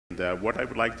what I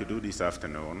would like to do this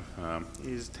afternoon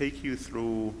is take you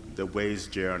through the Waze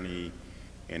journey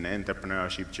and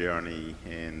entrepreneurship journey.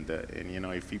 And you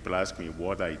know, if people ask me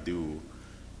what I do,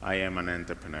 I am an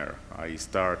entrepreneur. I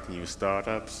start new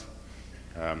startups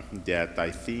that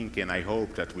I think and I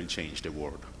hope that will change the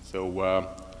world. So,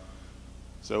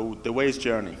 so the Waze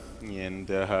journey. And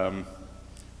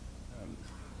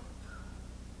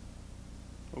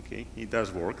okay, it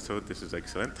does work, so this is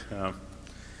excellent.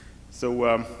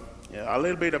 Yeah, a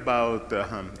little bit about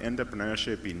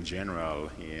entrepreneurship in general,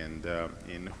 and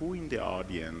who in the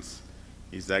audience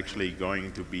is actually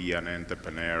going to be an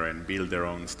entrepreneur and build their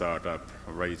own startup.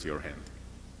 Raise your hand.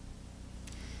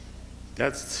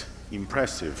 That's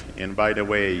impressive. And by the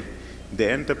way,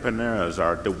 the entrepreneurs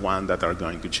are the ones that are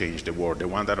going to change the world, the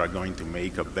ones that are going to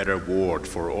make a better world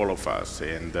for all of us.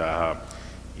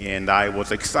 And I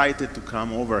was excited to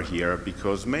come over here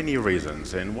because many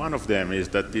reasons, and one of them is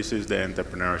that this is the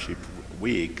Entrepreneurship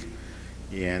Week,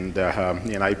 and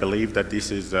I believe that this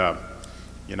is,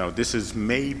 you know, this is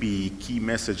maybe key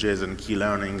messages and key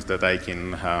learnings that I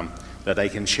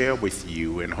can share with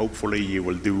you, and hopefully you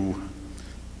will do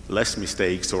less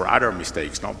mistakes or other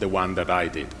mistakes, not the one that I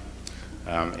did.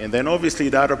 And then obviously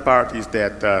the other part is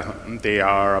that there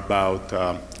are about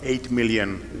 8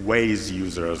 million Waze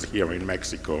users here in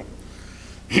Mexico.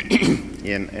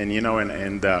 and you know,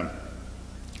 and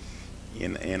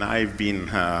I've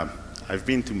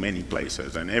been to many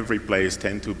places, and every place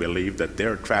tend to believe that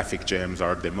their traffic jams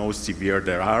are the most severe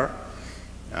there are,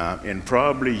 and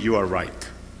probably you are right.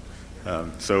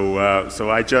 So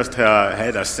I just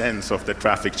had a sense of the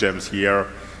traffic jams here.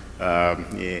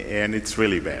 And it's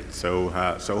really bad. So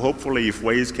hopefully if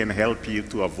Waze can help you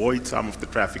to avoid some of the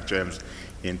traffic jams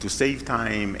and to save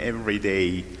time every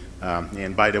day,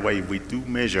 and by the way, we do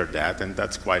measure that, and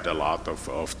that's quite a lot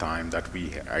of time that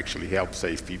we actually help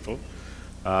save people,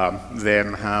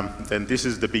 then this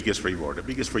is the biggest reward. The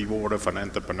biggest reward of an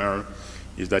entrepreneur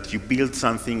is that you build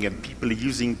something and people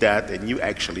using that and you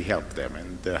actually help them.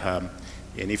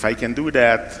 And if I can do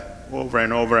that over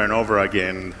and over and over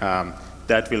again,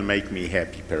 that will make me a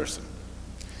happy person.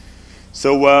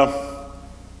 So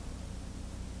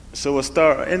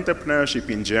entrepreneurship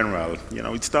in general, you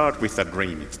know, it starts with a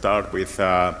dream. It starts with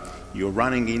you're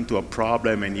running into a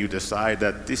problem and you decide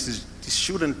that this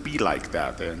shouldn't be like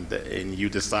that, and you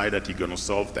decide that you're going to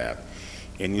solve that.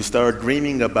 And you start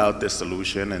dreaming about the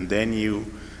solution, and then you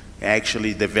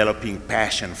actually developing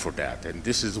passion for that. And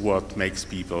this is what makes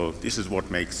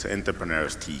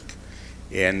entrepreneurs tick.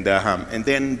 And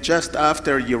then just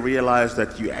after you realize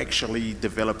that you're actually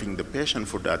developing the passion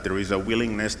for that, there is a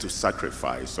willingness to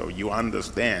sacrifice. So you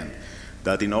understand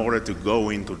that in order to go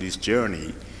into this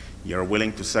journey, you're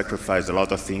willing to sacrifice a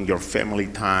lot of things, your family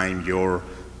time, your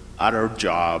other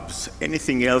jobs,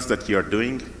 anything else that you're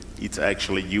doing, it's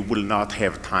actually, you will not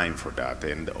have time for that.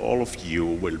 And all of you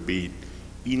will be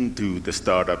into the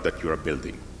startup that you are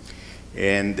building.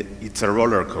 And it's a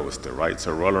roller coaster, right? It's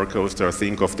a roller coaster.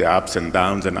 Think of the ups and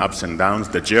downs and ups and downs.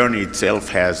 The journey itself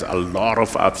has a lot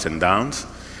of ups and downs,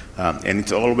 and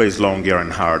it's always longer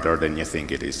and harder than you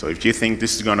think it is. So if you think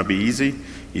this is going to be easy,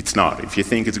 it's not. If you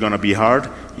think it's going to be hard,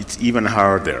 it's even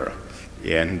harder.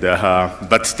 And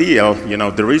but still, you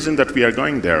know, the reason that we are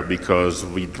going there, because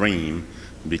we dream,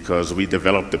 because we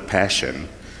develop the passion,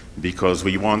 because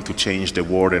we want to change the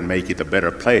world and make it a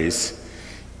better place.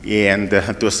 And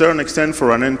to a certain extent,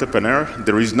 for an entrepreneur,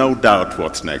 there is no doubt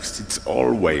what's next. It's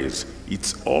always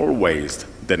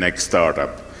the next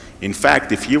startup. In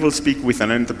fact, if you will speak with an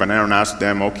entrepreneur and ask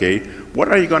them, okay, what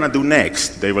are you going to do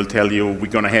next? They will tell you, we're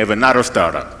going to have another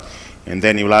startup. And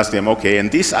then you'll ask them, okay,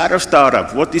 and this other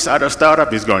startup, what this other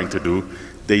startup is going to do,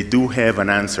 they do have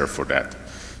an answer for that.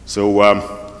 So,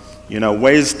 you know,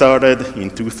 Waze started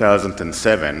in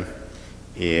 2007.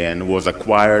 And was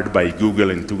acquired by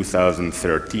Google in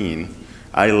 2013.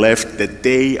 I left the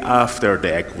day after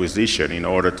the acquisition in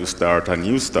order to start a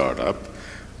new startup.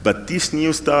 But this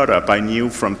new startup, I knew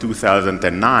from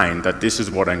 2009 that this is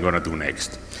what I'm going to do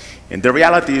next. And the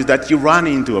reality is that you run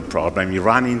into a problem, you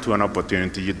run into an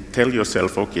opportunity, you tell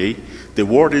yourself, okay, the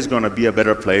world is going to be a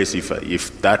better place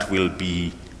if that will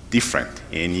be different.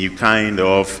 And you kind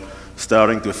of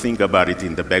starting to think about it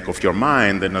in the back of your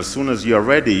mind, and as soon as you're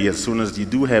ready, as soon as you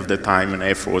do have the time and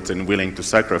efforts and willing to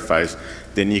sacrifice,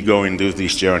 then you go and do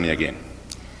this journey again.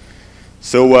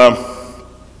 So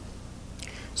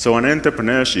in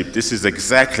entrepreneurship, this is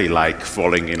exactly like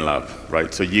falling in love,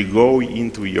 right? So you go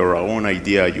into your own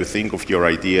idea, you think of your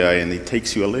idea, and it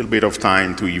takes you a little bit of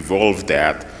time to evolve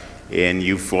that, and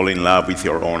you fall in love with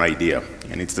your own idea.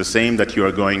 And it's the same that you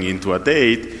are going into a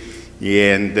date,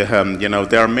 And you know,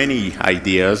 there are many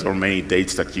ideas or many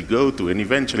dates that you go to, and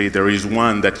eventually there is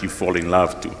one that you fall in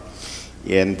love to.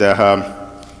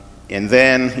 And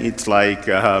then it's like,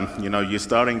 you know, you're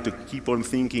starting to keep on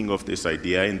thinking of this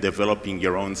idea and developing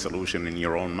your own solution in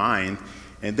your own mind.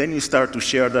 And then you start to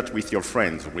share that with your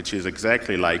friends, which is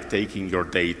exactly like taking your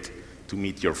date to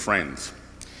meet your friends.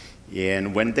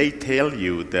 And when they tell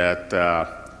you that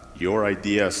your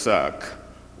ideas suck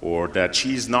or that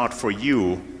she's not for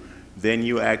you, then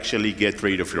you actually get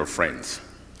rid of your friends.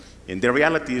 And the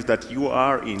reality is that you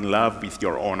are in love with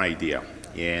your own idea.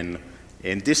 And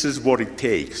this is what it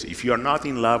takes. If you're not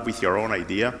in love with your own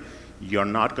idea, you're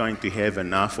not going to have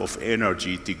enough of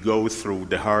energy to go through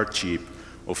the hardship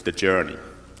of the journey.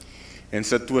 And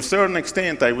so to a certain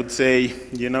extent, I would say,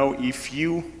 you know, if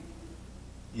you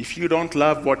don't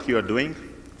love what you're doing,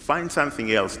 find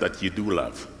something else that you do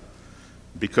love.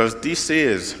 Because this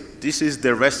is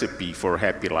the recipe for a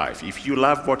happy life. If you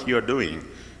love what you're doing,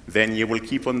 then you will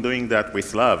keep on doing that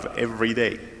with love every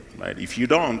day. Right? If you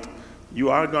don't, you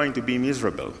are going to be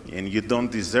miserable, and you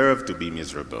don't deserve to be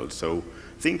miserable. So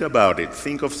think about it.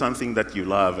 Think of something that you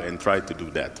love and try to do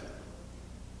that.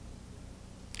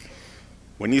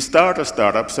 When you start a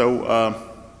startup, so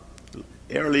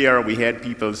earlier we had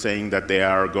people saying that they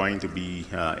are going to be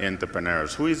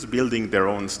entrepreneurs. Who is building their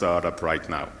own startup right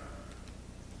now?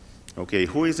 Okay,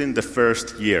 who is in the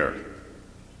first year?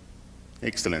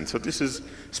 Excellent. So this is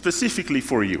specifically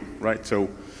for you, right? So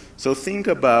think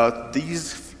about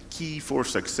these key for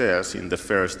success in the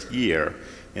first year,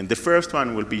 and the first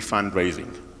one will be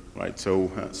fundraising, right?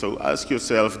 So ask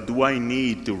yourself, do I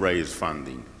need to raise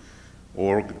funding?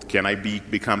 Or can I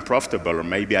become profitable, or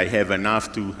maybe I have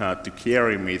enough to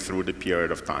carry me through the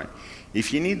period of time?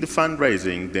 If you need the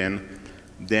fundraising,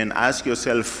 then ask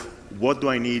yourself, what do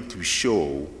I need to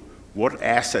show? What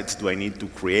assets do I need to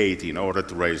create in order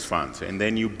to raise funds? And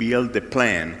then you build the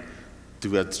plan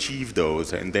to achieve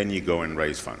those, and then you go and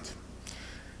raise funds.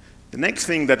 The next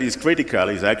thing that is critical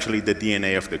is actually the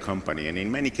DNA of the company. And in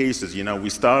many cases, you know, we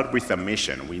start with a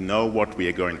mission. We know what we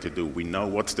are going to do. We know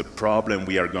what's the problem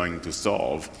we are going to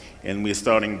solve, and we're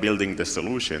starting building the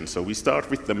solution. So we start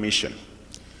with the mission.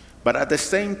 But at the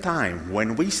same time,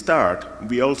 when we start,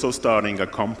 we're also starting a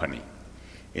company.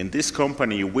 And this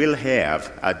company will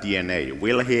have a DNA,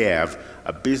 will have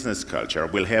a business culture,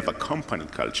 will have a company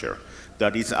culture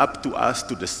that is up to us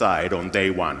to decide on day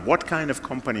one what kind of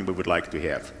company we would like to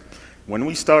have. When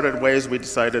we started Waze, we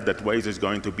decided that Waze is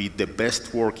going to be the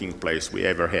best working place we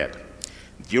ever had.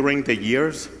 During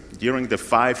the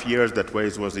 5 years that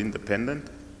Waze was independent,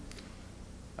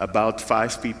 about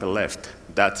 5 people left.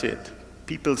 That's it.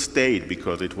 People stayed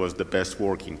because it was the best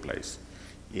working place.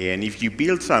 And if you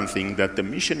build something that the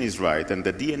mission is right and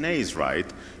the DNA is right,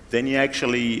 then you're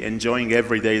actually enjoying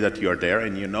every day that you're there,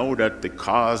 and you know that the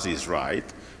cause is right.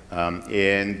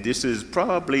 And this is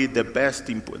probably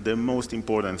the most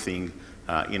important thing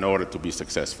in order to be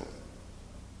successful.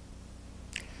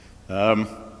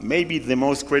 Maybe the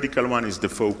most critical one is the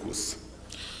focus.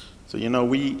 So, you know,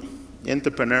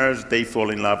 entrepreneurs, they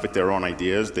fall in love with their own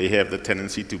ideas. They have the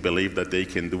tendency to believe that they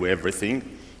can do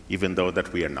everything, even though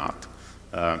that we are not.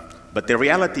 But the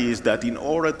reality is that in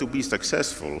order to be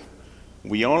successful,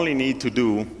 we only need to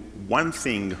do one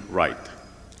thing right.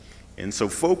 And so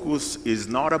focus is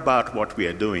not about what we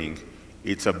are doing,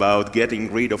 it's about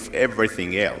getting rid of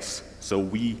everything else. So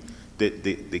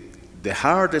the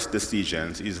hardest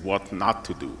decisions is what not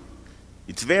to do.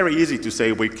 It's very easy to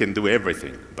say we can do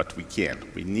everything, but we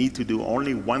can't. We need to do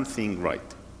only one thing right.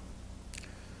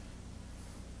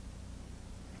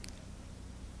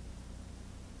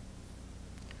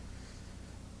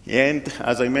 And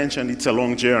as I mentioned, it's a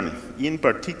long journey. In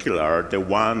particular, the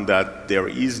one that there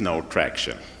is no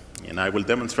traction. And I will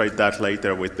demonstrate that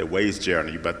later with the Waze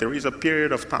journey. But there is a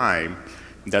period of time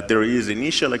that there is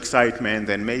initial excitement,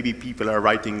 and maybe people are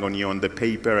writing on you on the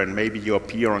paper, and maybe you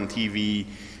appear on TV,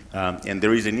 and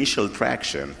there is initial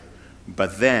traction.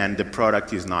 But then the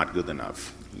product is not good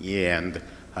enough. And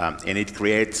it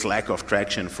creates lack of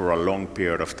traction for a long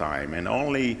period of time. And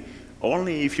only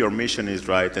if your mission is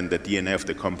right and the DNA of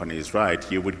the company is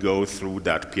right, you would go through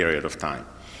that period of time.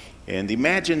 And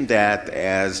imagine that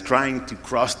as trying to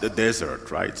cross the desert,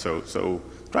 right? So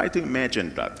try to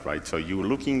imagine that, right? So you're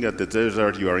looking at the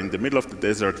desert, you are in the middle of the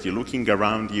desert, you're looking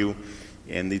around you,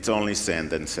 and it's only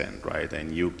sand and sand, right?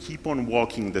 And you keep on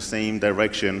walking the same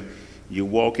direction, you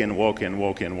walk and walk and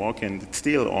walk and walk, and it's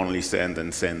still only sand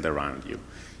and sand around you.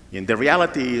 And the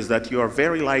reality is that you are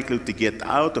very likely to get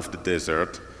out of the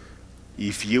desert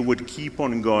if you would keep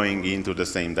on going into the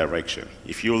same direction.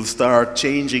 If you'll start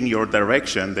changing your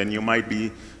direction, then you might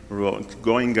be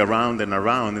going around and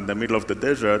around in the middle of the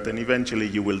desert, and eventually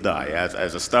you will die.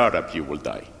 As a startup, you will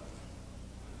die.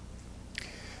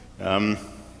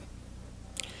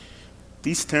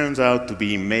 This turns out to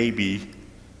be maybe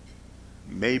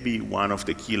one of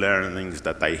the key learnings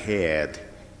that I had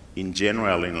in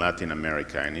general in Latin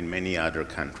America and in many other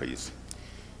countries.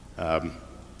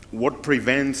 What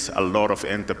prevents a lot of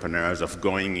entrepreneurs of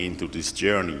going into this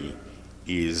journey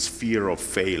is fear of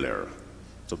failure.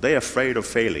 So they're afraid of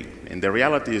failing. And the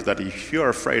reality is that if you're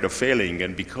afraid of failing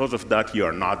and because of that you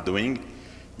are not doing,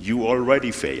 you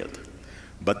already failed.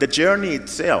 But the journey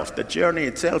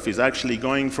itself is actually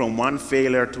going from one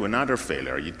failure to another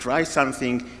failure. You try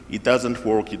something, it doesn't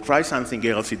work. You try something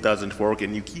else, it doesn't work.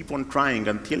 And you keep on trying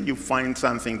until you find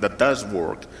something that does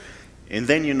work. And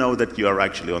then you know that you are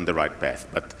actually on the right path.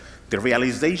 But the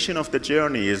realization of the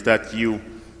journey is that you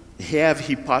have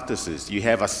hypotheses, you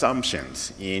have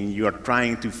assumptions, and you are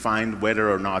trying to find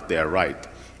whether or not they are right.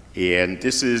 And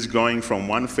this is going from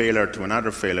one failure to another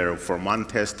failure, from one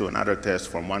test to another test,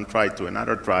 from one try to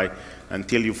another try,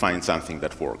 until you find something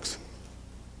that works.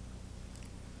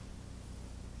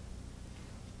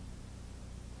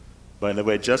 By the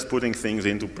way, just putting things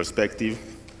into perspective,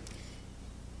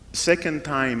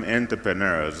 second-time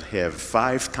entrepreneurs have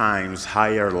 5 times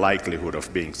higher likelihood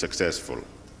of being successful.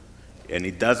 And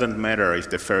it doesn't matter if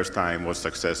the first time was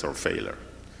success or failure.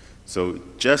 So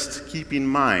just keep in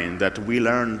mind that we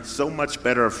learn so much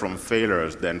better from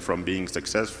failures than from being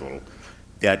successful,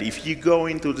 that if you go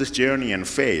into this journey and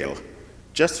fail,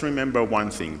 just remember one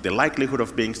thing: the likelihood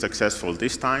of being successful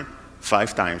this time,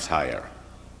 5 times higher.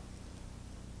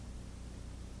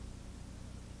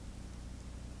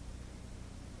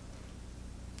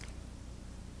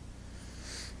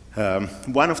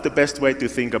 One of the best ways to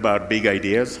think about big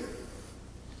ideas,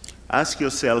 ask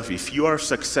yourself, if you are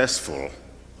successful,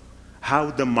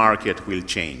 how the market will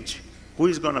change. Who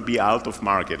is going to be out of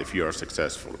market if you are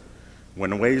successful?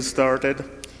 When Waze started,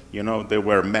 you know, there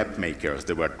were map makers,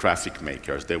 there were traffic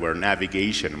makers, there were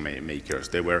navigation makers,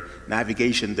 there were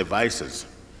navigation devices.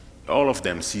 All of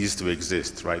them ceased to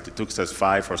exist, right? It took us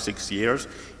 5 or 6 years.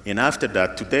 And after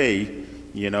that, today,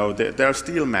 you know, there are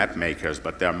still map makers,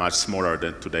 but they are much smaller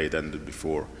today than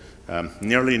before.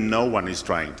 Nearly no one is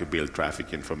trying to build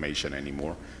traffic information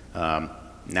anymore.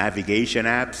 Navigation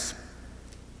apps,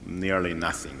 nearly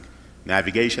nothing.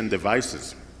 Navigation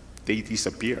devices, they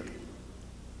disappeared.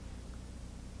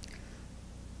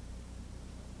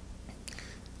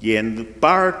 Yeah, and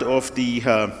part of the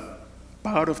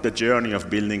journey of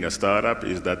building a startup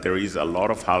is that there is a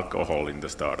lot of alcohol in the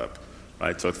startup,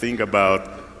 right? So think about,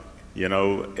 you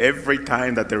know, every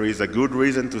time that there is a good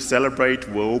reason to celebrate,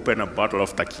 we open a bottle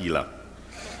of tequila.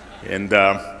 And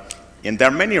there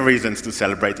are many reasons to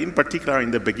celebrate, in particular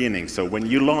in the beginning. So when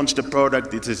you launch the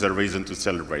product, this is a reason to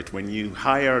celebrate. When you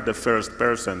hire the first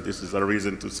person, this is a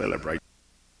reason to celebrate.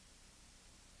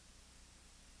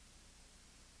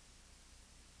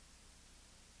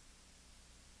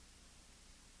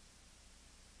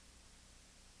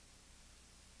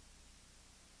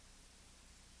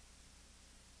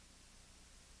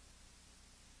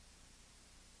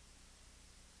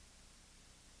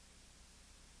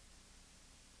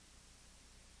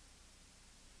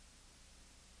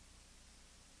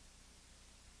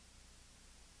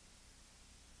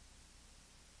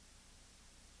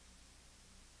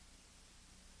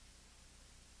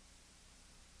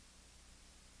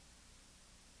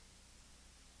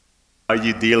 How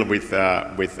you deal with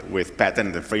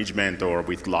patent infringement or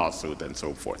with lawsuit and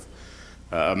so forth.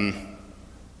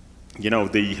 You know,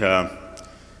 the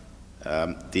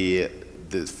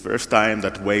first time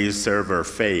that Waze server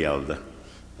failed,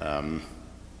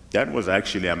 that was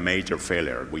actually a major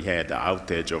failure. We had an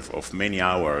outage of many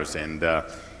hours, and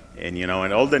you know,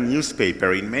 and all the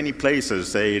newspaper in many places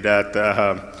say that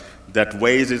that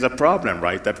Waze is a problem,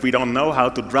 right? That we don't know how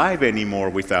to drive anymore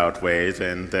without Waze,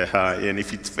 and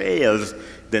if it fails,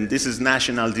 then this is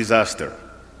national disaster.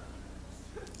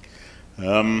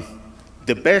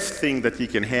 The best thing that you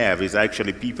can have is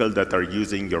actually people that are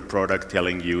using your product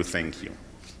telling you thank you.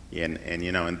 And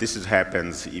you know, and this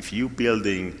happens if you're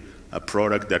building a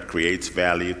product that creates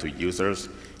value to users,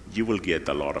 you will get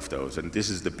a lot of those, and this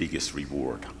is the biggest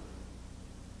reward.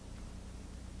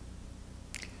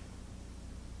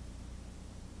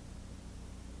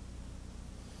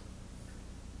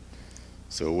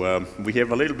 So we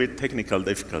have a little bit technical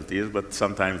difficulties, but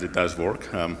sometimes it does work.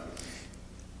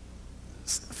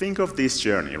 Think of this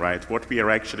journey, right? What we are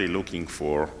actually looking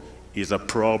for is a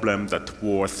problem that's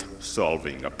worth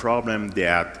solving, a problem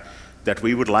that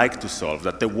we would like to solve,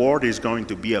 that the world is going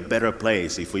to be a better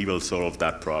place if we will solve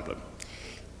that problem.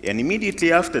 And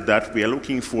immediately after that, we are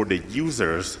looking for the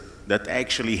users that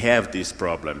actually have this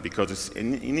problem, because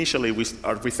initially we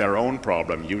start with our own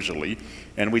problem usually,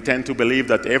 and we tend to believe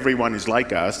that everyone is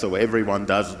like us, so everyone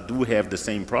do have the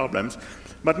same problems.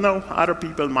 But no, other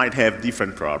people might have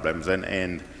different problems,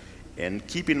 and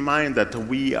keep in mind that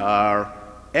we are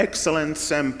excellent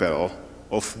sample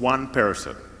of one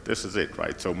person. This is it,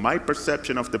 right? So my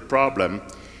perception of the problem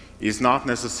is not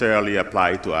necessarily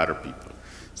applied to other people.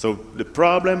 So the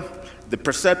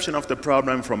perception of the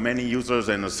problem from many users,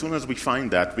 and as soon as we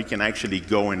find that, we can actually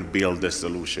go and build the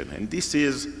solution. And this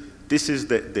is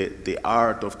the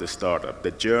art of the startup,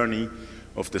 the journey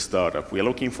of the startup. We are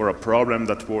looking for a problem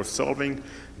that's worth solving,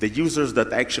 the users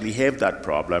that actually have that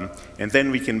problem, and then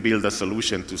we can build a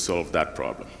solution to solve that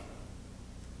problem.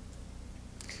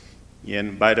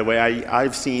 And by the way,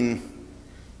 I've seen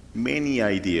many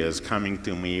ideas coming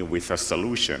to me with a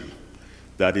solution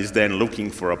that is then looking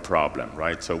for a problem,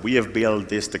 right? So we have built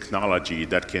this technology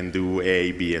that can do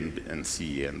A, B, and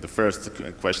C. And the first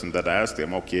question that I asked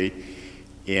them, okay,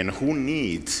 and who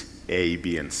needs A,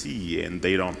 B, and C? And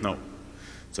they don't know.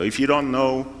 So if you don't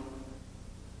know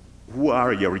who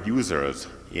are your users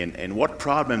and what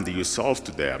problem do you solve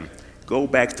to them, go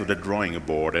back to the drawing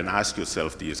board and ask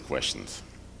yourself these questions.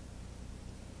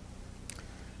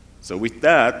 So with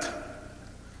that,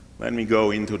 let me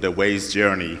go into the Waze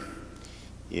journey.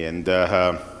 And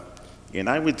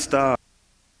I would start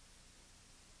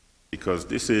because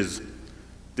this is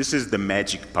the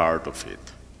magic part of it.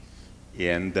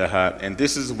 And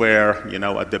this is where, you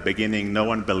know, at the beginning, no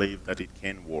one believed that it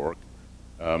can work.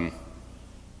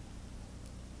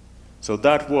 So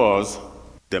that was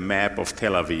the map of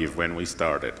Tel Aviv when we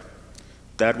started.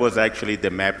 That was actually the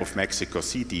map of Mexico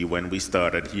City when we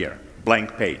started here.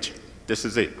 Blank page. This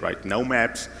is it, right? No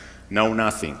maps, no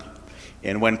nothing.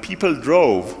 And when people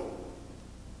drove,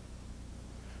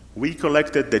 we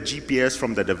collected the GPS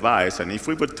from the device, and if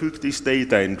we would take this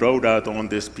data and draw that on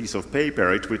this piece of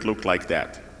paper, it would look like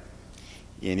that.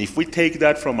 And if we take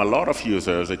that from a lot of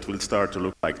users, it will start to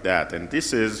look like that. And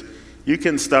this is, you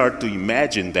can start to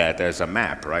imagine that as a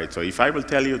map, right? So if I will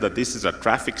tell you that this is a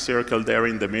traffic circle there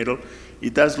in the middle,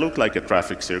 it does look like a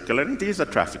traffic circle, and it is a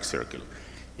traffic circle.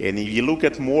 And if you look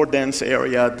at more dense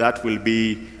area, that will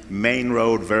be main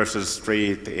road versus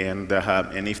street, and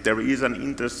if there is an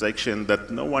intersection that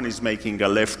no one is making a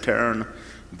left turn,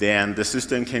 then the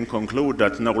system can conclude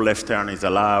that no left turn is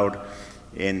allowed.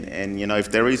 And you know,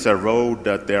 if there is a road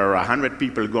that there are 100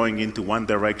 people going into one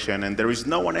direction and there is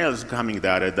no one else coming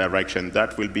that direction,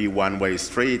 that will be one-way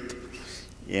street.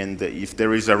 And if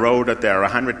there is a road that there are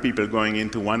 100 people going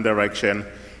into one direction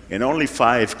and only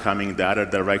 5 coming the other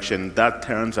direction, that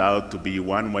turns out to be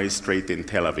one-way street in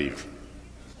Tel Aviv.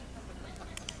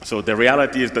 So the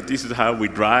reality is that this is how we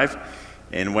drive,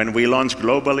 and when we launched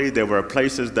globally, there were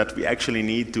places that we actually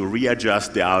need to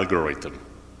readjust the algorithm.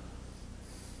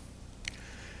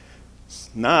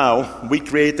 Now, we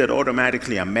created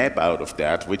automatically a map out of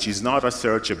that, which is not a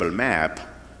searchable map,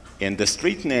 and the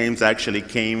street names actually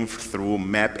came through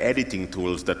map editing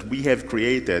tools that we have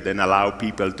created and allow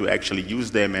people to actually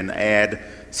use them and add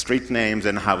street names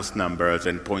and house numbers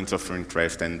and points of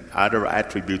interest and other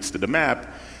attributes to the map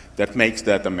that makes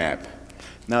that a map.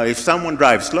 Now, if someone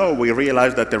drives slow, we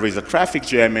realize that there is a traffic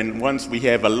jam, and once we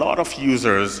have a lot of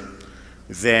users,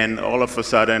 then all of a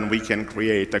sudden we can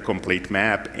create a complete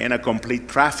map and a complete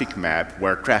traffic map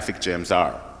where traffic jams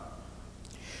are.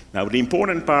 Now, the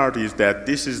important part is that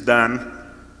this is done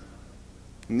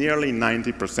nearly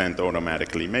 90%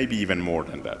 automatically, maybe even more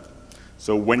than that.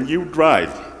 So when you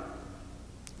drive,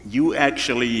 you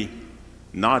actually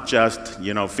not just,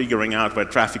 you know, figuring out where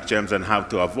traffic jams and how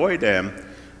to avoid them,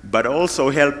 but also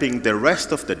helping the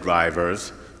rest of the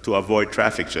drivers to avoid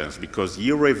traffic jams, because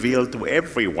you reveal to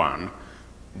everyone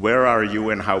where are you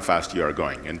and how fast you are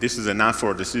going. And this is enough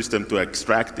for the system to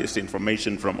extract this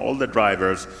information from all the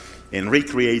drivers and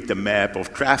recreate the map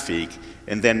of traffic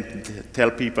and then tell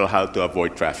people how to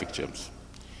avoid traffic jams.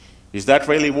 Is that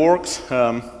really works?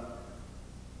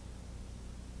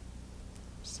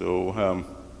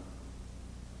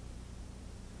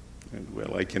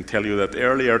 Well, I can tell you that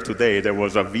earlier today there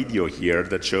was a video here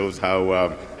that shows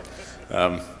how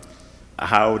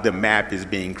the map is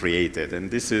being created,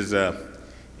 and this is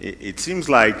it seems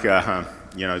like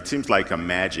you know, it seems like a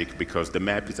magic because the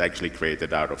map is actually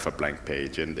created out of a blank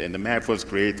page, and the map was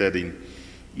created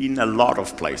in a lot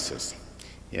of places,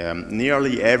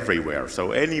 nearly everywhere.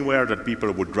 So anywhere that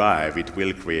people would drive, it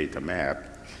will create a map.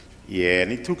 Yeah,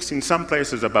 and it took in some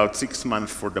places about 6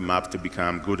 months for the map to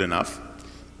become good enough,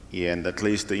 and at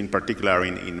least in particular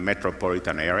in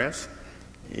metropolitan areas.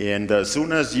 And as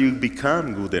soon as you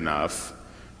become good enough,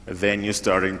 then you're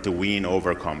starting to win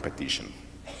over competition.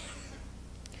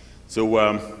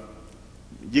 So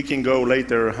you can go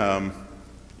later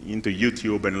into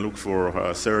YouTube and look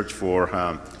for, search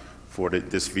for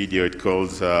this video. It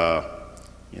calls,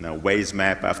 Waze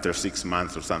map after 6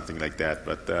 months or something like that,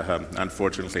 but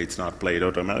unfortunately it's not played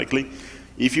automatically.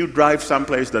 If you drive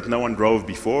someplace that no one drove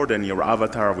before, then your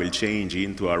avatar will change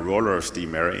into a roller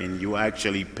steamer and you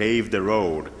actually pave the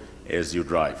road as you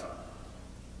drive.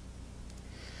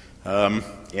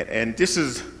 And this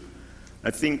is, I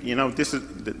think, this is,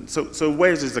 so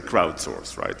Waze is a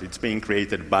crowdsource, right? It's being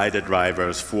created by the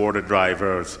drivers, for the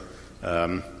drivers.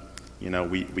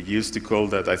 We used to call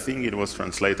that, I think it was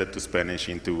translated to Spanish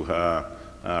into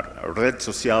red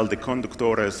social de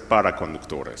conductores para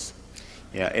conductores.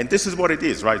 Yeah, and this is what it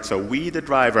is, right? So we, the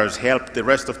drivers, help the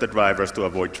rest of the drivers to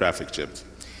avoid traffic jams.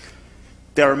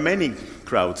 There are many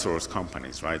crowdsourced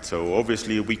companies, right? So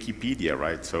obviously Wikipedia,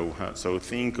 right? So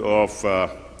think of,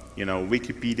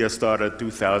 Wikipedia started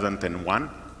 2001,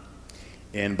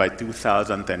 and by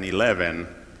 2011,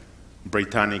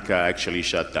 Britannica actually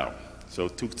shut down. So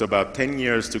it took about 10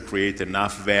 years to create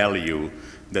enough value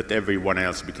that everyone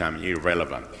else became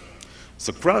irrelevant.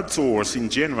 So crowdsource in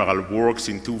general works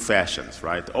in two fashions,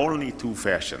 right? Only two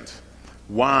fashions.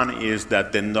 One is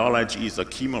that the knowledge is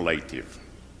accumulative.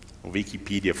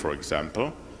 Wikipedia, for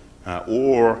example,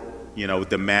 or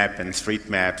the map and street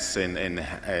maps and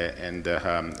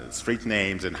street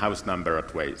names and house number at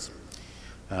Waze.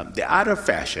 The other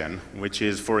fashion, which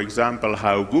is, for example,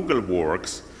 how Google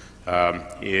works,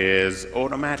 is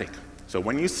automatic. So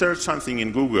when you search something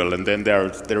in Google and then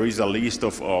there is a list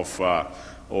of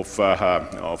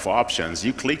options,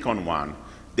 you click on one,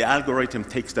 the algorithm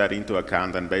takes that into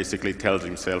account and basically tells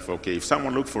himself, okay, if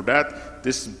someone looks for that,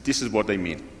 this is what they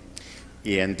mean.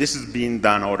 And this is being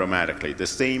done automatically, the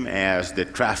same as the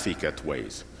traffic at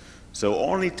Waze. So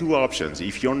only two options.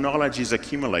 If your knowledge is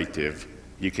accumulative,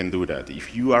 you can do that.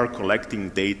 If you are collecting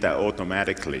data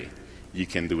automatically, you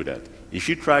can do that. If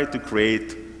you try to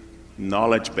create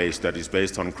knowledge base that is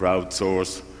based on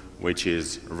crowdsource, which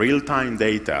is real-time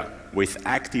data with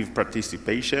active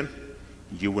participation,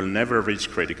 you will never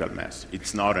reach critical mass.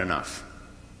 It's not enough.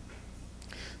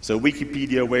 So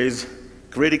Wikipedia, Waze,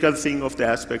 critical thing of the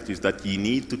aspect is that you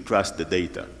need to trust the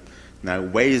data. Now,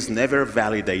 Waze never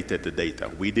validated the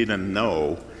data. We didn't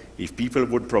know. If people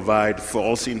would provide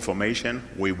false information,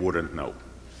 we wouldn't know.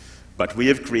 But we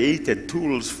have created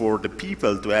tools for the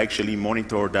people to actually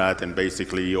monitor that and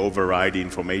basically override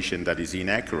information that is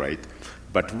inaccurate.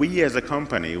 But we as a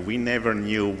company, we never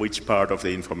knew which part of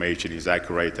the information is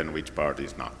accurate and which part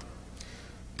is not.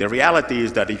 The reality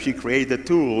is that if you create the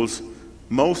tools,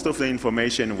 most of the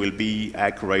information will be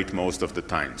accurate most of the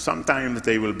time. Sometimes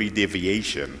there will be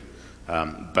deviation,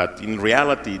 but in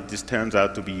reality, this turns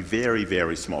out to be very,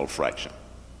 very small fraction.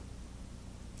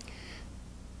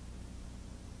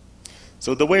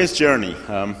 So the Waze journey,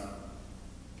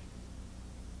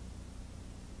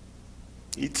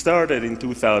 it started in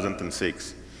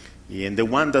 2006. And the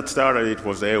one that started it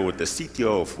was Ehud, the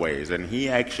CTO of Waze, and he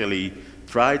actually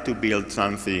tried to build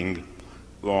something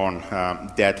on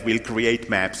that will create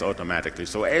maps automatically.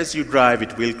 So as you drive,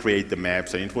 it will create the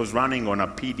maps, and it was running on a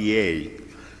PDA.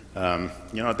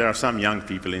 There are some young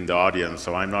people in the audience,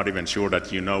 so I'm not even sure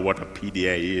that you know what a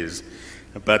PDA is.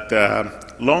 But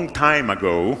long time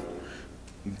ago,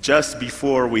 just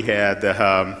before we had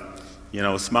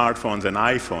smartphones and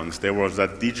iPhones, there was a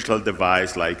digital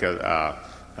device like a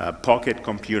pocket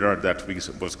computer that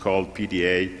was called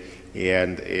PDA,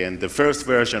 and the first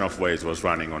version of Waze was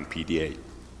running on PDA.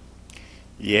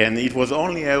 And it was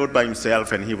only Ehud by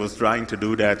himself, and he was trying to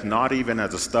do that not even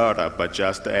as a startup, but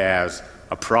just as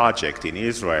a project in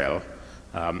Israel.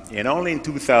 And only in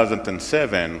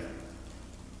 2007,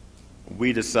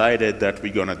 we decided that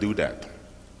we're going to do that.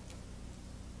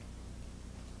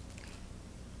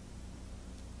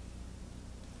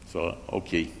 So,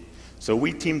 okay. So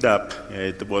we teamed up.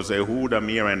 It was Ehud,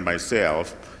 Amir, and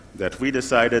myself, that we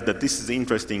decided that this is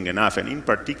interesting enough, and in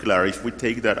particular, if we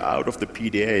take that out of the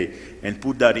PDA and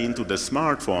put that into the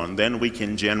smartphone, then we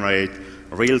can generate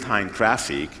real-time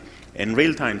traffic, and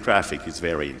real-time traffic is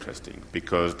very interesting,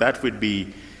 because that would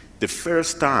be the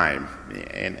first time,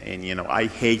 and I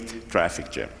hate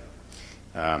traffic jam.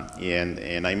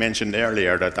 And I mentioned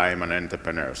earlier that I am an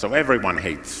entrepreneur, so everyone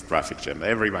hates traffic jam,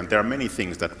 everyone. There are many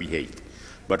things that we hate.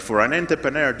 But for an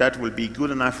entrepreneur, that will be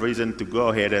good enough reason to go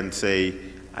ahead and say,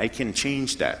 I can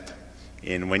change that.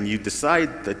 And when you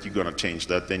decide that you're going to change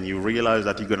that, then you realize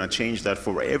that you're going to change that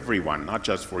for everyone, not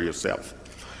just for yourself.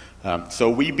 So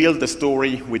we built the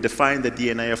story, we defined the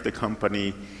DNA of the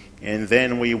company, and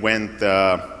then we went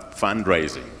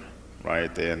fundraising.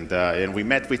 right? And we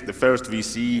met with the first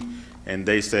VC, and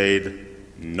they said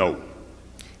no.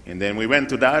 And then we went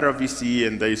to the other VC,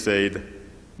 and they said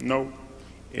no,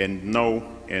 and no,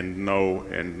 and no,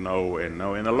 and no, and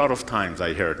no. And a lot of times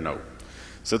I heard no.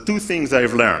 So two things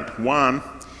I've learned. One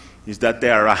is that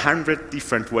there are 100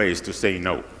 different ways to say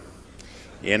no.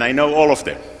 And I know all of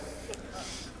them.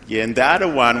 And the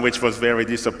other one, which was very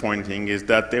disappointing, is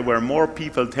that there were more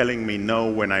people telling me no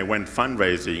when I went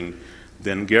fundraising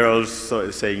than girls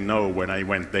saying no when I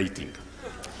went dating.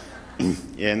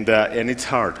 And it's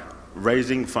hard.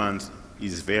 Raising funds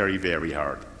is very, very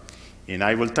hard. And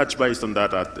I will touch base on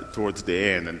that towards the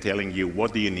end and telling you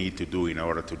what do you need to do in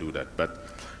order to do that.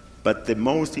 But the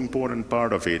most important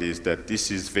part of it is that this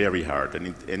is very hard,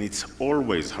 and it's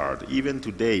always hard. Even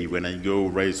today, when I go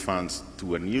raise funds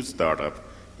to a new startup,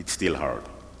 it's still hard.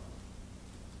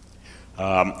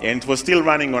 And it was still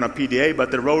running on a PDA,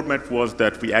 but the roadmap was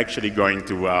that we're actually going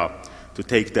to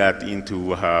take that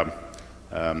into a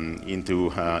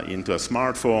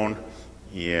smartphone,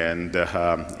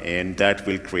 and that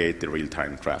will create the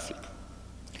real-time traffic.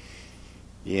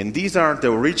 And these are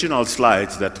the original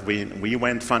slides that we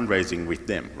went fundraising with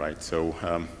them, right? So,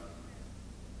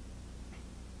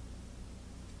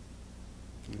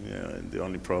 yeah, the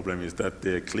only problem is that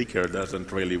the clicker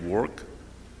doesn't really work.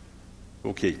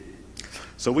 Okay.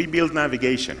 So we built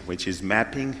navigation, which is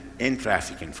mapping and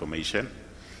traffic information.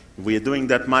 We are doing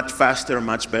that much faster,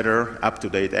 much better,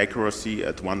 up-to-date accuracy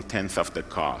at 1/10 of the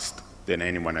cost than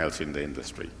anyone else in the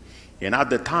industry. And at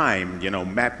the time, you know,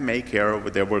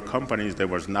 MapMaker, there were companies, there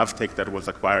was Navtech that was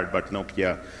acquired by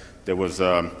Nokia, there was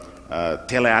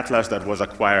Teleatlas that was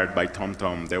acquired by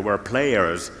TomTom. There were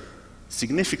players,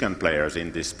 significant players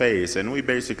in this space, and we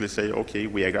basically say, okay,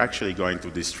 we are actually going to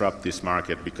disrupt this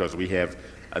market because we have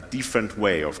a different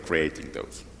way of creating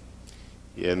those.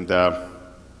 And,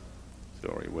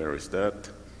 sorry, where is that?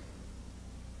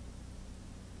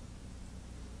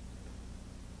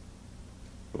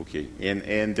 Okay,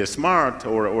 and the smart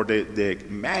or the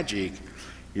magic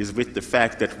is with the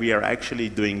fact that we are actually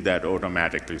doing that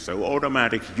automatically. So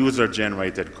automatic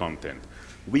user-generated content.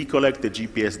 We collect the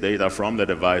GPS data from the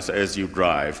device as you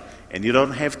drive, and you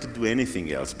don't have to do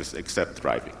anything else except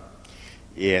driving.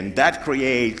 And that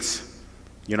creates,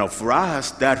 you know, for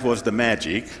us, that was the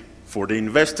magic. For the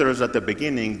investors at the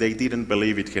beginning, they didn't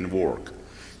believe it can work.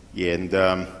 And,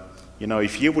 you know,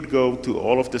 if you would go to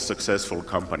all of the successful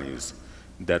companies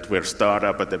that were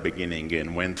startup at the beginning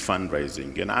and went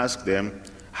fundraising and ask them,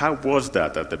 how was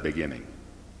that at the beginning?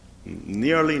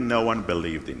 Nearly no one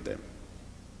believed in them.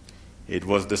 It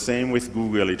was the same with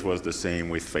Google, it was the same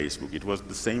with Facebook, it was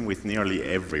the same with nearly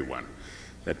everyone.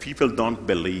 That people don't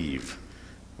believe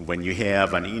when you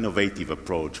have an innovative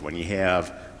approach, when you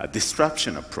have a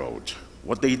disruption approach.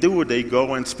 What they do, they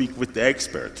go and speak with the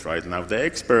experts, right? Now the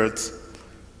experts,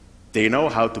 they know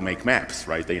how to make maps,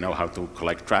 right? They know how to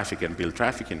collect traffic and build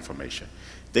traffic information.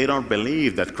 They don't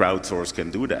believe that crowdsource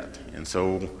can do that. And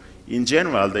so, in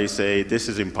general, they say, this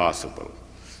is impossible.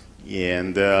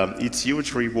 And it's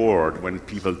huge reward when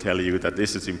people tell you that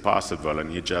this is impossible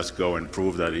and you just go and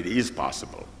prove that it is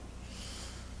possible.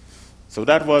 So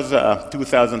that was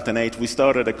 2008. We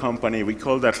started a company, we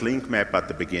called that LinkMap at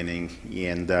the beginning,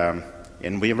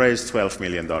 and we raised $12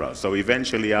 million. So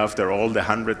eventually, after all the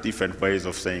 100 different ways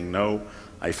of saying no,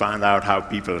 I found out how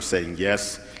people are saying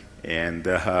yes, and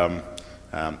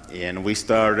we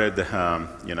started,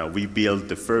 you know, we built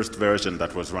the first version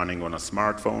that was running on a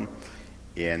smartphone,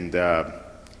 and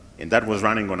that was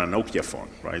running on a Nokia phone,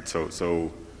 right?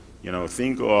 So you know,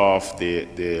 think of the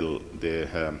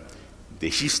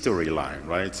history line,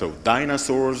 right? So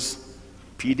dinosaurs,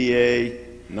 PDA,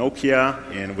 Nokia,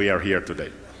 and we are here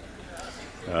today.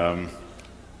 And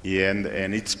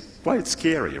it's quite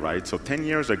scary, right? So 10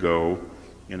 years ago,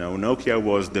 you know, Nokia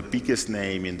was the biggest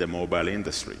name in the mobile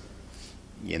industry,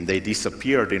 and they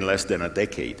disappeared in less than a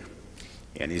decade.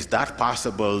 And is that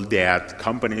possible that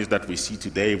companies that we see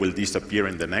today will disappear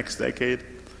in the next decade?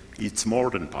 It's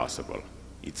more than possible.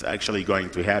 It's actually going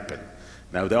to happen.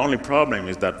 Now, the only problem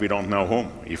is that we don't know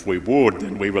whom. If we would,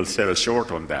 then we will sell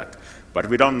short on that. But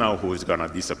we don't know who is going to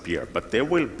disappear. But there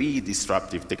will be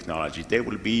disruptive technology. There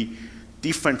will be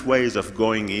different ways of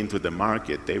going into the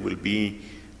market. There will be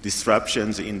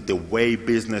disruptions in the way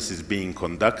business is being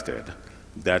conducted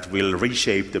that will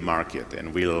reshape the market,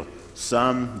 and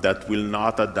some that will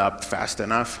not adapt fast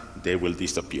enough, they will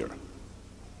disappear.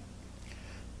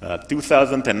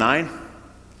 2009,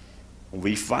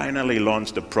 we finally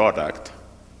launched the product.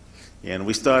 And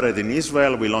we started in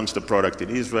Israel, we launched the product in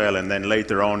Israel, and then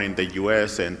later on in the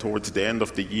US, and towards the end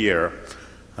of the year,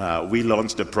 we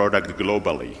launched the product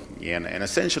globally. And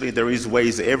essentially there is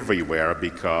Waze everywhere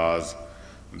because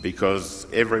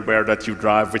everywhere that you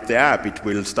drive with the app, it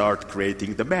will start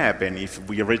creating the map. And if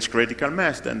we reach critical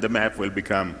mass, then the map will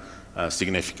become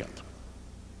significant.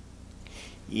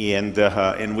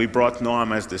 And we brought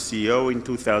Noam as the CEO in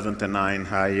 2009.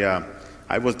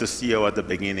 I was the CEO at the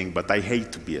beginning, but I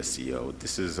hate to be a CEO.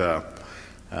 This is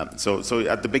so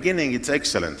at the beginning, it's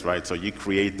excellent, right? So you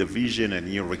create the vision and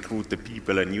you recruit the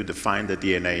people and you define the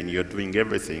DNA and you're doing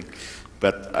everything.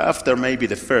 But after maybe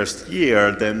the first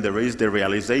year, then there is the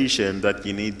realization that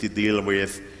you need to deal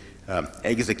with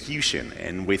execution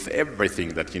and with everything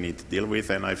that you need to deal with,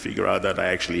 and I figure out that I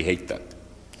actually hate that.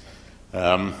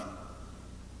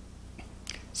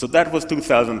 So that was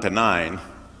 2009,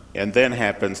 and then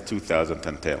happens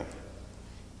 2010.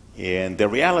 And the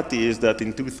reality is that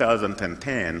in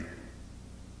 2010,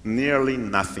 nearly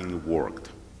nothing worked,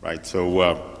 right?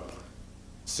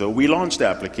 So we launched the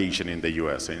application in the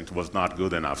US, and it was not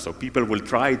good enough. So people will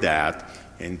try that,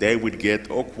 and they would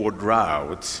get awkward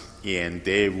routes, and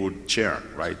they would churn,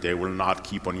 right? They will not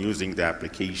keep on using the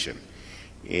application.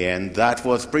 And that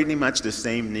was pretty much the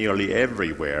same nearly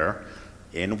everywhere.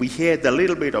 And we had a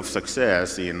little bit of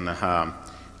success in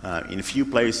a few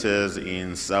places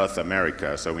in South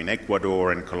America, so in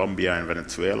Ecuador and Colombia and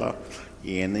Venezuela,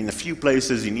 and in a few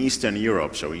places in Eastern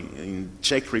Europe, so in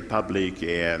Czech Republic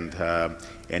and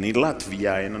in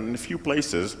Latvia, and in a few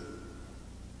places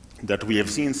that we have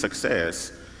seen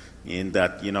success in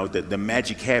that, you know, the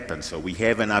magic happens. So we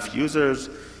have enough users,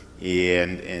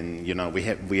 and you know,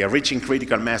 we are reaching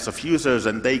critical mass of users,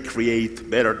 and they create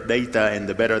better data, and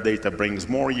the better data brings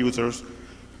more users.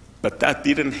 But that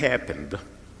didn't happen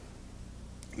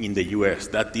in the US,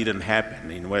 that didn't happen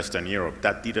in Western Europe,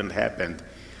 that didn't happen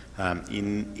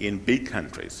in big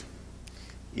countries.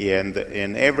 And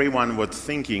everyone was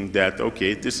thinking that,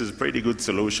 okay, this is pretty good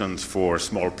solutions for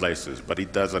small places, but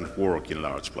it doesn't work in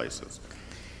large places.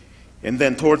 And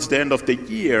then towards the end of the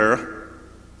year,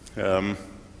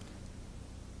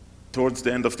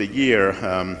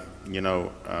 you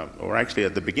know, or actually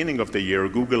at the beginning of the year,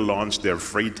 Google launched their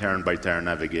free turn-by-turn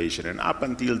navigation. And up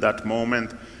until that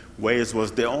moment, Waze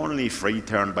was the only free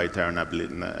turn-by-turn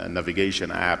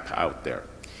navigation app out there.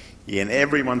 And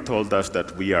everyone told us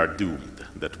that we are doomed,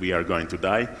 that we are going to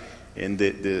die. And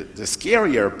the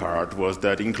scarier part was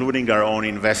that, including our own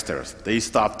investors, they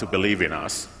stopped to believe in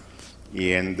us.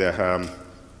 And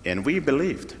we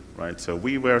believed, right? So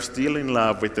we were still in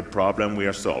love with the problem we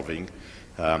are solving.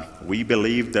 We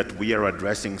believe that we are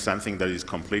addressing something that is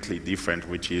completely different,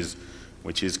 which is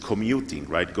commuting,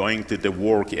 right? Going to the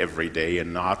work every day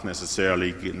and not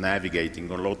necessarily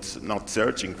navigating or not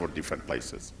searching for different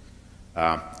places.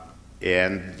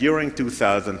 And during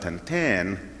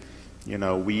 2010, you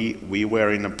know, we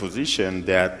were in a position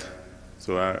that,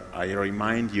 so I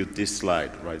remind you this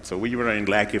slide, right? So we were in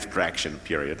lack of traction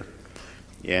period.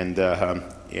 And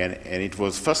it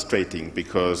was frustrating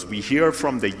because we hear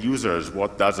from the users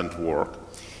what doesn't work,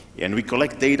 and we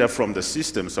collect data from the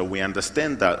system so we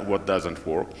understand that what doesn't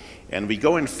work, and we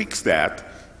go and fix that,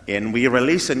 and we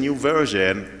release a new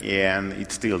version, and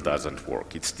it still doesn't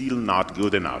work. It's still not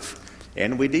good enough.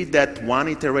 And we did that one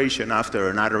iteration after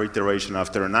another iteration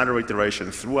after another iteration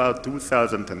throughout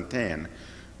 2010.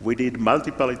 We did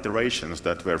multiple iterations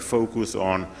that were focused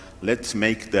on, let's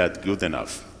make that good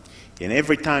enough. And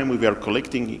every time we were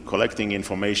collecting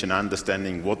information,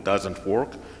 understanding what doesn't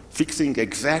work, fixing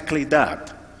exactly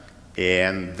that,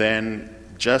 and then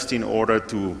just in order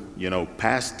to, you know,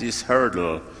 pass this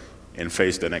hurdle and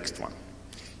face the next one.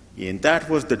 And that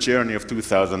was the journey of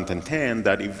 2010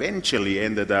 that eventually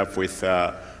ended up with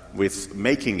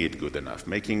making it good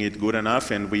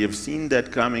enough, and we have seen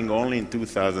that coming only in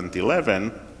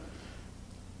 2011.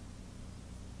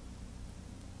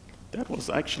 That was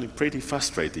actually pretty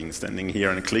frustrating, standing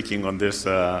here and clicking on this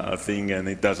thing and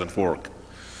it doesn't work.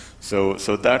 So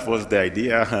that was the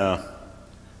idea.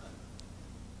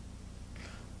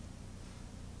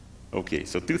 Okay,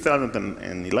 so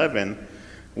 2011,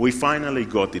 we finally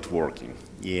got it working.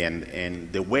 And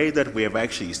the way that we have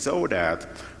actually saw that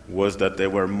was that there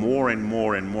were more and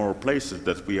more and more places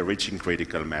that we are reaching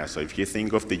critical mass. So if you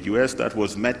think of the US, that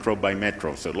was metro by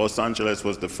metro. So Los Angeles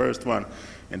was the first one,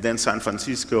 and then San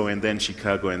Francisco, and then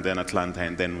Chicago, and then Atlanta,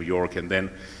 and then New York, and then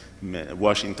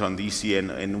Washington, D.C.,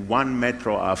 and one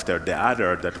metro after the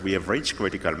other that we have reached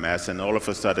critical mass, and all of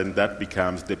a sudden that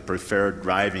becomes the preferred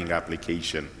driving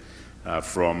application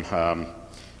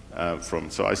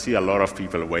so I see a lot of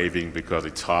people waving because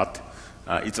it's hot.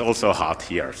 It's also hot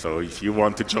here, so if you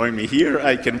want to join me here,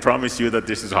 I can promise you that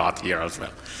this is hot here as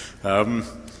well.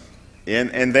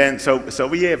 And then, so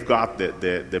we have got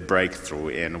the breakthrough,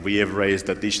 and we have raised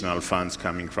additional funds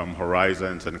coming from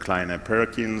Horizons and Kleiner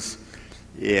Perkins,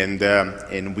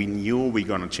 and we knew we're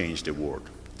going to change the world.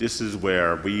 This is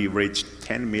where we reached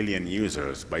 10 million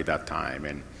users by that time,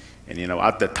 and you know,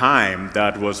 at the time,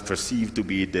 that was perceived to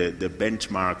be the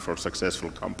benchmark for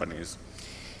successful companies.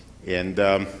 And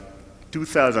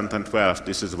 2012,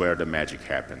 this is where the magic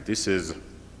happened. This is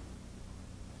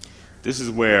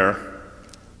where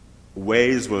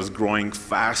Waze was growing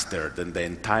faster than the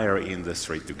entire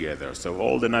industry together. So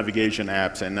all the navigation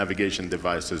apps and navigation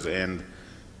devices and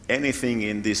anything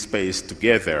in this space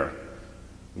together,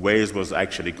 Waze was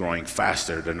actually growing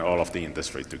faster than all of the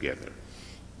industry together.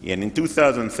 And in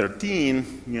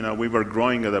 2013, you know, we were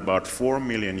growing at about 4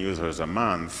 million users a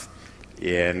month,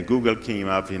 and Google came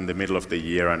up in the middle of the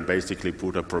year and basically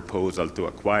put a proposal to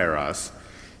acquire us.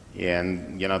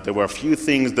 And you know, there were a few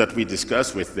things that we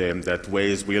discussed with them, that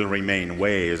Waze will remain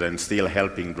Waze and still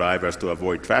helping drivers to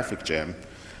avoid traffic jam.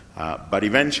 But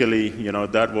eventually, you know,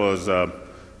 that was a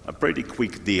pretty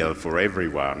quick deal for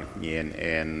everyone,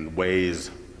 and Waze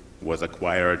was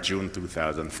acquired June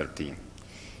 2013.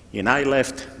 And I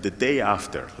left the day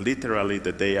after, literally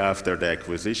the day after the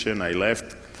acquisition, I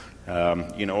left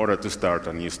in order to start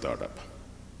a new startup.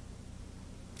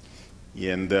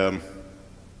 And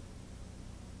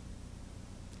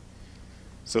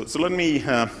So let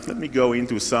me go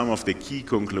into some of the key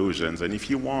conclusions, and if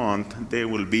you want, they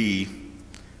will be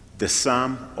the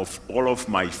sum of all of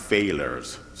my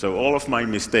failures. So all of my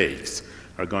mistakes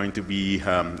are going to be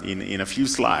in a few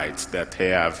slides that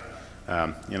have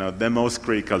you know, the most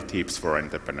critical tips for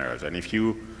entrepreneurs. And if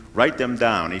you write them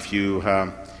down, if you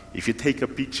take a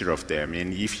picture of them,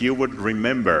 and if you would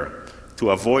remember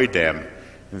to avoid them,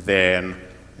 then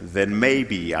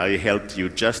maybe I helped you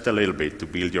just a little bit to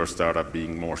build your startup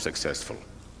being more successful.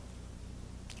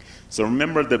 So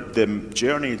remember, the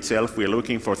journey itself, we're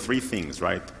looking for three things,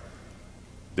 right?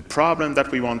 The problem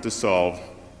that we want to solve,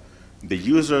 the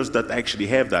users that actually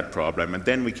have that problem, and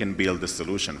then we can build a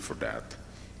solution for that.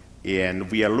 And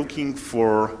we are looking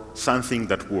for something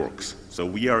that works. So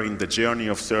we are in the journey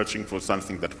of searching for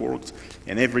something that works,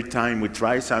 and every time we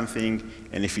try something,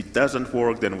 and if it doesn't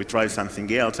work, then we try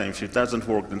something else, and if it doesn't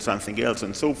work, then something else,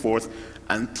 and so forth,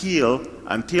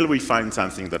 until we find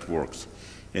something that works.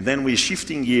 And then we're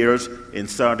shifting gears and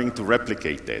starting to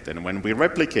replicate that. And when we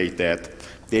replicate that,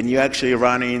 then you actually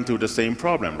run into the same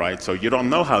problem, right? So you don't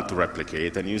know how to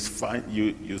replicate, and you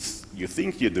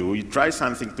think you do. You try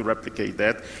something to replicate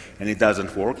that, and it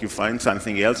doesn't work. You find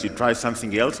something else, you try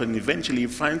something else, and eventually you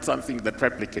find something that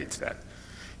replicates that.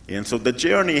 And so the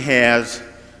journey has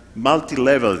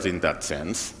multi-levels in that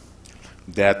sense,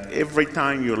 that every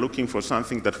time you're looking for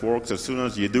something that works, as soon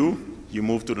as you do, you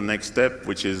move to the next step,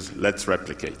 which is let's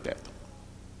replicate that.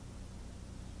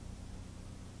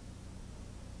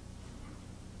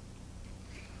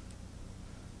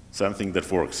 Something that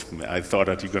works. I thought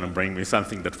that you're going to bring me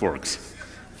something that works.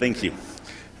 Thank you.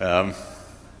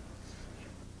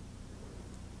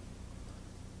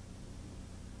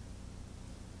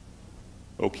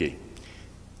 Okay.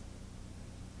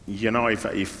 You know,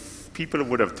 if people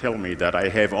would have told me that I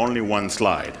have only one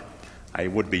slide, I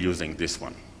would be using this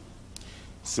one.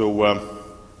 So,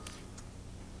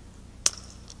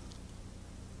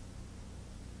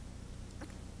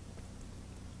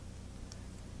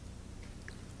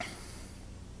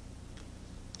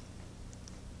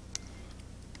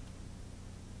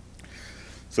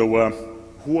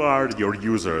 who are your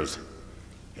users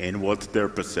and what's their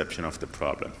perception of the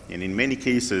problem? And in many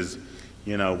cases,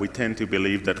 you know, we tend to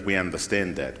believe that we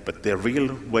understand that, but the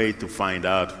real way to find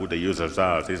out who the users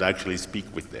are is actually speak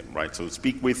with them, right? So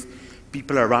speak with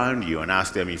people around you and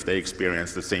ask them if they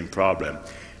experience the same problem,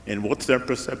 and what's their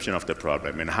perception of the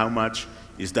problem, and how much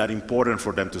is that important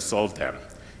for them to solve them,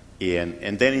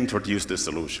 and then introduce the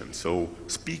solution. So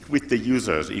speak with the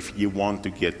users if you want to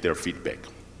get their feedback.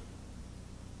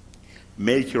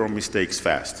 Make your mistakes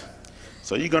fast.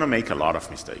 So you're going to make a lot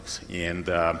of mistakes, and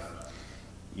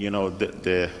you know,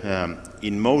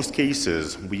 in most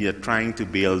cases, we are trying to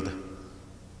build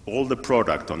all the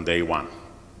product on day one.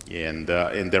 And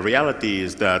the reality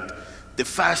is that the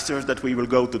faster that we will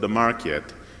go to the market,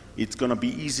 it's going to be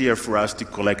easier for us to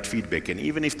collect feedback. And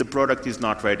even if the product is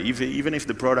not ready, even if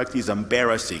the product is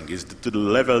embarrassing, is to the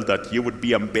level that you would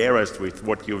be embarrassed with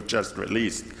what you've just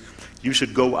released, you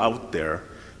should go out there,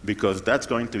 because that's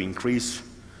going to increase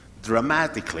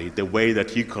dramatically the way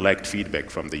that you collect feedback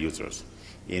from the users.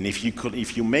 And if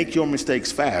you make your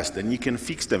mistakes fast, then you can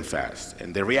fix them fast.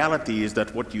 And the reality is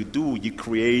that what you do,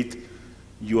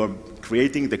 you are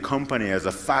creating the company as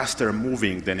a faster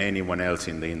moving than anyone else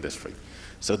in the industry.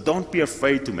 So don't be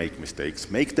afraid to make mistakes.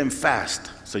 Make them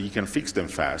fast so you can fix them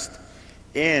fast.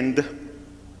 And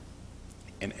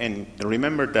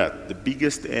remember that the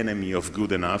biggest enemy of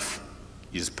good enough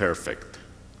is perfect.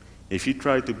 If you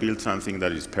try to build something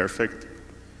that is perfect,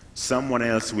 someone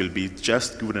else will be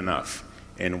just good enough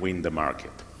and win the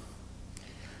market.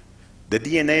 The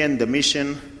DNA and the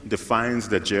mission defines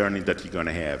the journey that you're going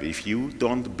to have. If you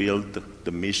don't build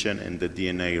the mission and the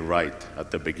DNA right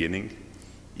at the beginning,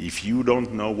 if you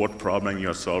don't know what problem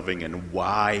you're solving and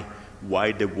why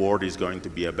the world is going to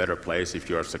be a better place if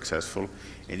you are successful,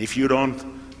 and if you don't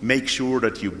make sure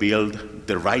that you build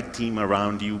the right team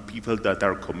around you, people that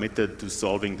are committed to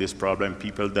solving this problem,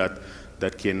 people that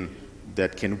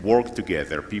can work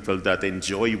together, people that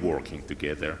enjoy working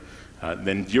together,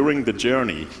 then during the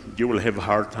journey, you will have a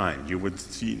hard time. You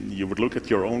would look at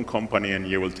your own company and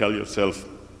you will tell yourself,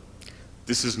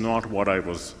 this is not what I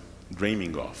was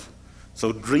dreaming of.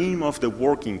 So dream of the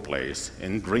working place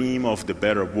and dream of the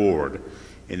better world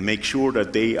and make sure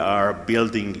that they are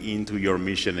building into your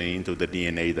mission and into the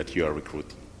DNA that you are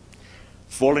recruiting.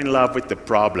 Fall in love with the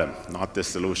problem, not the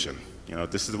solution. You know,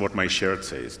 this is what my shirt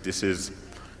says. This is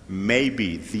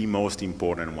maybe the most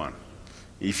important one.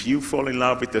 If you fall in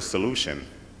love with the solution,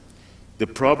 the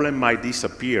problem might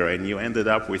disappear and you ended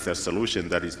up with a solution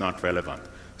that is not relevant.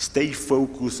 Stay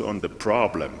focused on the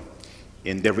problem.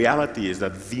 And the reality is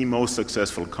that the most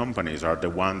successful companies are the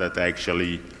ones that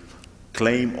actually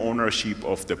claim ownership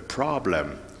of the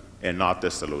problem and not the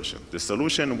solution. The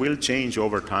solution will change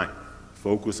over time.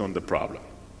 Focus on the problem.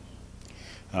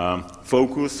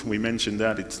 Focus, we mentioned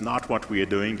that, it's not what we are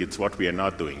doing, it's what we are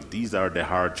not doing. These are the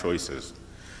hard choices.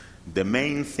 The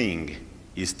main thing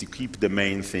is to keep the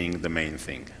main thing the main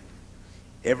thing.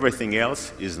 Everything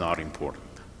else is not important.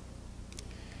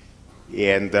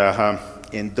 And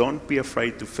don't be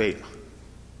afraid to fail.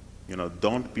 You know,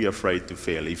 don't be afraid to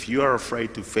fail. If you are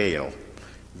afraid to fail,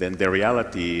 then the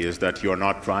reality is that you are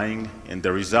not trying, and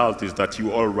the result is that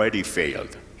you already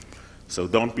failed. So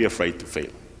don't be afraid to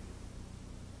fail.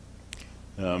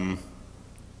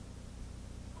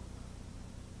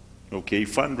 Okay,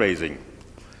 fundraising.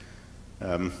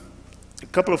 A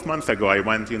couple of months ago, I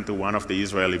went into one of the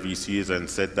Israeli VCs and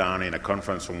sat down in a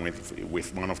conference room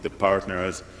with one of the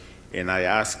partners, and I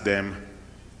asked them,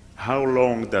 how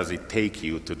long does it take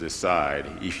you to decide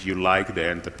if you like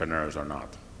the entrepreneurs or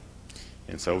not?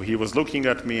 And so he was looking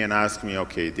at me and asked me,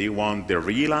 okay, do you want the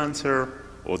real answer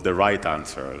or the right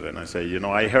answers? And I say, you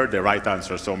know, I heard the right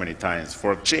answer so many times.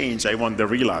 For a change, I want the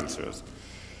real answers.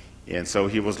 And so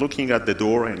he was looking at the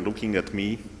door and looking at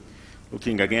me,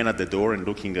 looking again at the door and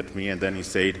looking at me, and then he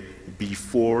said,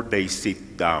 before they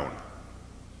sit down.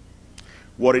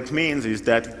 What it means is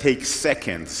that it takes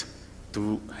seconds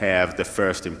to have the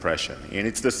first impression. And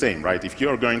it's the same, right? If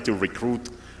you're going to recruit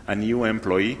a new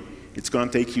employee, it's going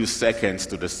to take you seconds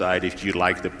to decide if you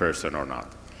like the person or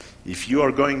not. If you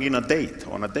are going on a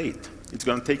date, it's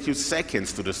going to take you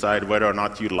seconds to decide whether or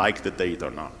not you like the date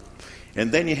or not. And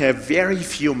then you have very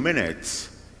few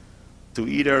minutes to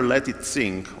either let it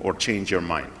sink or change your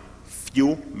mind.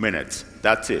 Few minutes,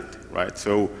 that's it, right?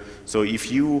 So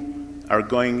if you are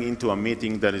going into a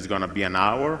meeting that is going to be an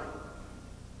hour,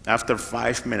 after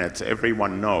 5 minutes,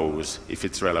 everyone knows if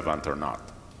it's relevant or not.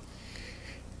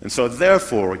 And so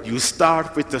therefore, you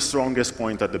start with the strongest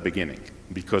point at the beginning,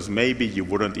 because maybe you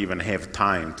wouldn't even have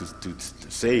time to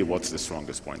say what's the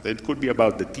strongest point. It could be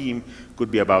about the team,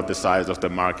 could be about the size of the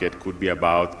market, could be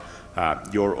about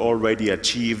your already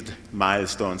achieved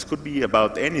milestones, could be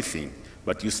about anything,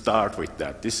 but you start with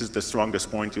that. This is the strongest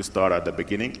point, you start at the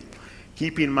beginning.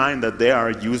 Keep in mind that there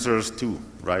are users too,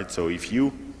 right? So if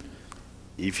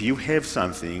you have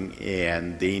something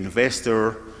and the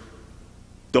investor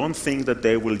don't think that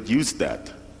they will use that,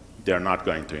 they're not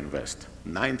going to invest.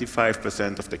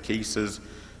 95% of the cases,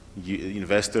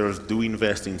 investors do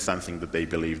invest in something that they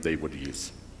believe they would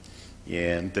use.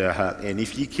 And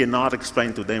if you cannot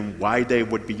explain to them why they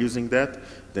would be using that,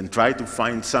 then try to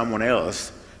find someone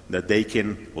else that they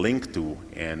can link to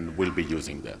and will be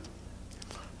using that.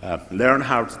 Learn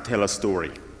how to tell a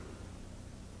story.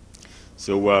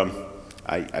 So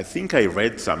I think I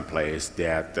read someplace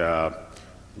that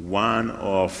one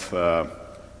of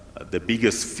the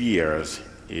biggest fears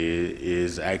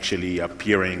is actually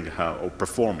appearing or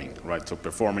performing, right? So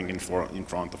performing in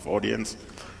front of audience.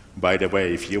 By the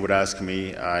way, if you would ask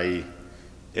me,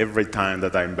 every time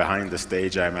that I'm behind the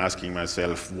stage, I'm asking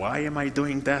myself, why am I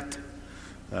doing that?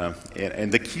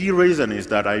 And the key reason is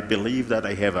that I believe that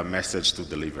I have a message to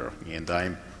deliver, and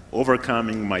I'm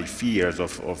overcoming my fears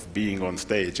of being on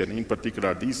stage, and in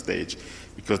particular this stage,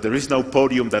 because there is no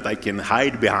podium that I can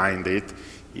hide behind it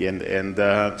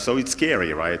So it's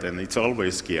scary, right? And it's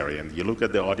always scary. And you look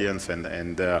at the audience, and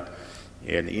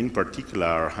in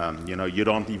particular, you know, you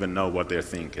don't even know what they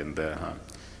think, and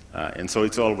so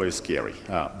it's always scary.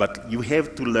 But you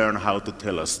have to learn how to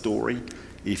tell a story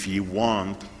if you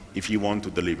want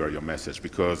to deliver your message,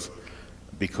 because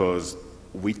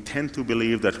we tend to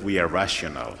believe that we are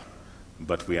rational,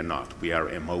 but we are not. We are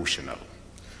emotional.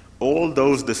 All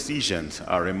those decisions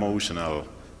are emotional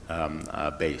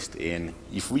based. And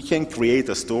if we can create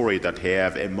a story that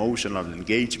have emotional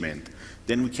engagement,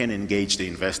 then we can engage the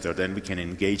investor, then we can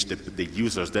engage the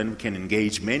users, then we can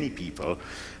engage many people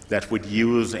that would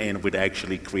use and would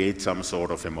actually create some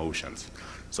sort of emotions.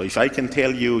 So if I can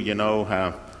tell you, you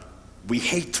know, we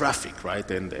hate traffic, right?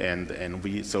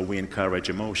 So we encourage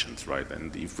emotions, right?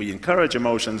 And if we encourage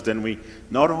emotions, then we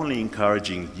not only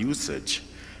encouraging usage,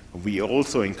 we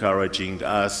also encouraging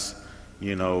us,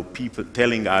 you know, people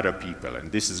telling other people,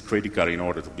 and this is critical in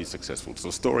order to be successful. So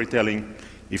storytelling,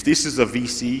 if this is a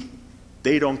VC,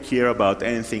 they don't care about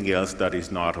anything else that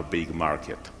is not a big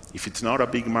market. If it's not a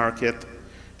big market,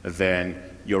 then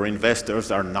your investors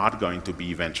are not going to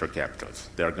be venture capitals.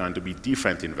 They're going to be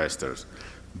different investors.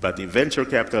 But the venture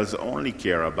capitals only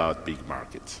care about big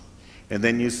markets. And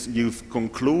then you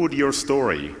conclude your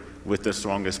story with the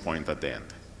strongest point at the end.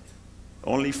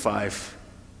 Only 5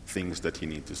 things that you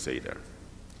need to say there.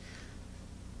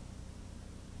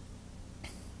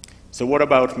 So what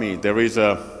about me? There is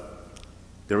a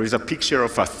picture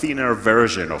of a thinner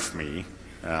version of me,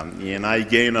 and I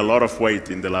gained a lot of weight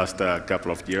in the last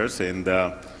couple of years.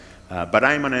 But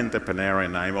I'm an entrepreneur,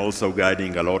 and I'm also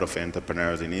guiding a lot of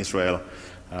entrepreneurs in Israel.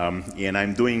 And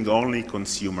I'm doing only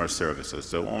consumer services,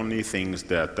 so only things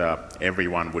that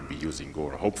everyone would be using,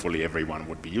 or hopefully everyone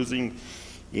would be using,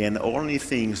 and only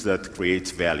things that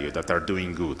creates value, that are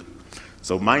doing good.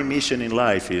 So my mission in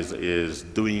life is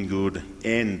doing good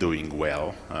and doing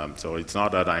well. So it's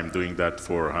not that I'm doing that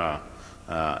for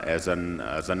as a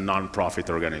non-profit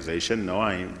organization. No,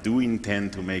 I do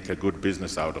intend to make a good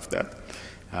business out of that.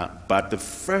 But the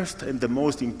first and the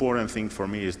most important thing for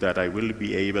me is that I will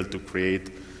be able to create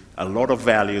a lot of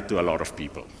value to a lot of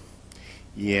people.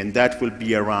 And that will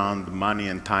be around money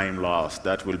and time lost.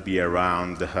 That will be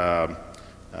around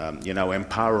you know,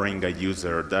 empowering a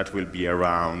user. That will be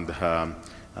around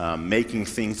making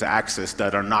things access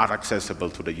that are not accessible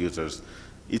to the users.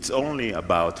 It's only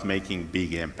about making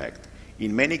big impact.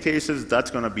 In many cases,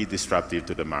 that's going to be disruptive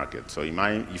to the market. So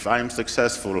if I'm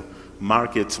successful,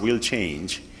 markets will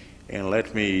change. And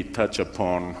let me touch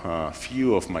upon a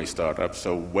few of my startups.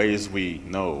 So Waze, we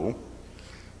know.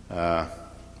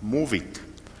 Moovit.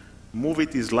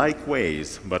 Moovit is like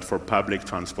Waze, but for public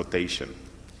transportation.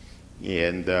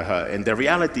 And the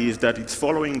reality is that it's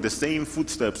following the same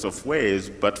footsteps of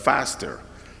Waze, but faster.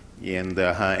 And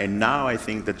now I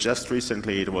think that just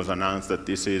recently it was announced that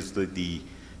this is the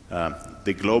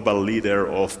global leader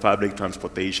of public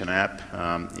transportation app.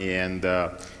 And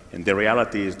the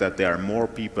reality is that there are more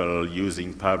people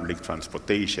using public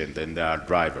transportation than there are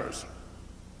drivers.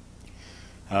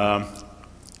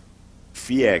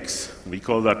 Feex, we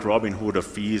call that Robin Hood of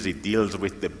fees. It deals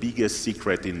with the biggest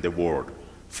secret in the world,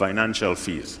 financial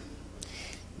fees.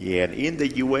 And in the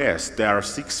US, there are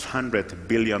 $600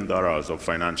 billion of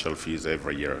financial fees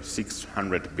every year,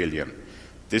 $600 billion.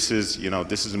 This is, you know,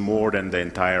 this is more than the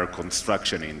entire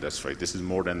construction industry. This is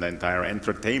more than the entire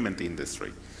entertainment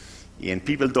industry. And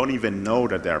people don't even know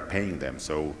that they're paying them.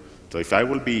 So if I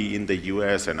will be in the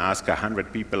US and ask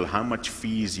 100 people how much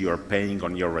fees you're paying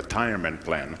on your retirement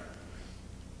plan,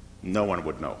 no one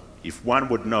would know. If one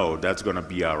would know, that's going to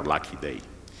be our lucky day.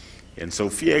 And so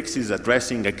Feex is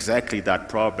addressing exactly that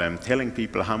problem, telling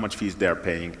people how much fees they're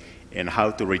paying and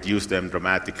how to reduce them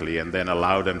dramatically, and then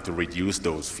allow them to reduce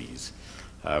those fees.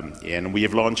 And we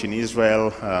have launched in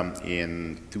Israel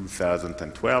in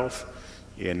 2012.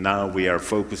 And now we are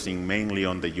focusing mainly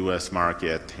on the US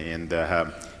market, and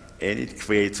it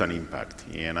creates an impact.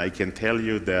 And I can tell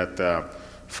you that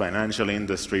financial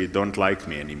industry don't like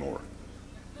me anymore.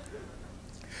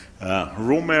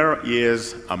 Roomer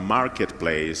is a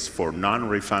marketplace for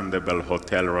non-refundable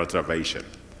hotel reservation.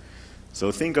 So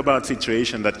think about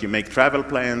situation that you make travel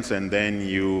plans, and then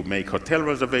you make hotel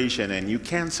reservation, and you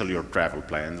cancel your travel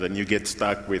plans, and you get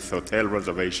stuck with hotel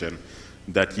reservation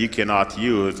that you cannot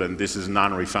use, and this is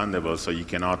non-refundable, so you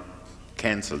cannot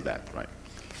cancel that, right?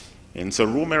 And so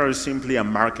Roomer is simply a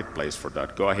marketplace for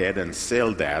that. Go ahead and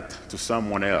sell that to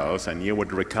someone else, and you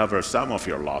would recover some of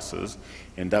your losses,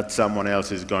 and that someone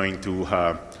else is going to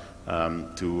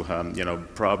you know,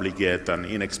 probably get an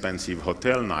inexpensive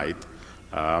hotel night,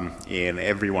 and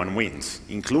everyone wins,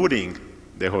 including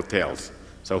the hotels.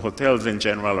 So hotels in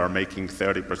general are making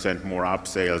 30% more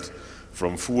upsales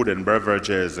from food and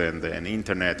beverages and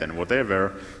internet and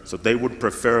whatever, so they would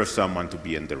prefer someone to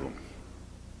be in the room.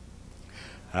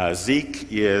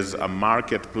 Zeek is a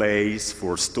marketplace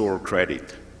for store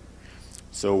credit.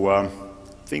 So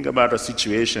think about a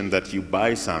situation that you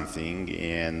buy something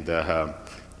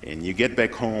and you get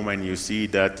back home and you see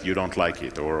that you don't like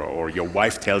it, or your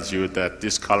wife tells you that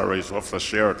this color of a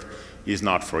shirt is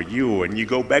not for you, and you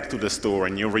go back to the store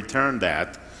and you return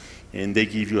that, and they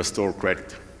give you a store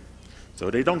credit.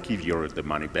 So they don't give you the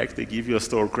money back, they give you a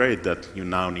store credit that you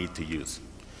now need to use.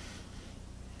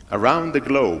 Around the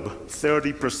globe,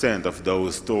 30% of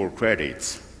those store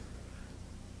credits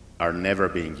are never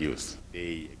being used.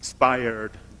 They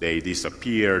expired, they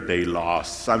disappeared, they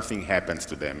lost, something happens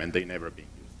to them, and they never being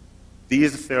used.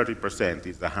 These 30%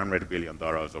 is $100 billion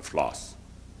of loss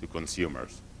to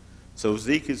consumers. So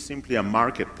Zeek is simply a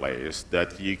marketplace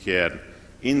that you can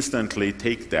instantly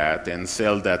take that and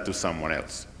sell that to someone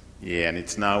else. Yeah, and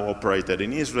it's now operated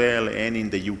in Israel and in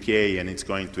the UK, and it's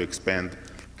going to expand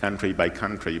country by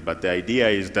country. But the idea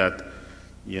is that,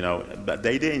 but the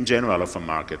idea in general of a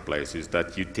marketplace is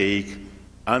that you take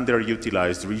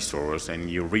underutilized resource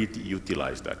and you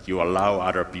reutilize that. You allow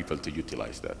other people to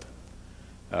utilize that.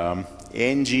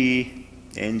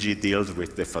 Engie deals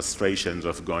with the frustrations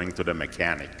of going to the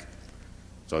mechanic.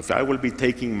 So if I will be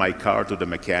taking my car to the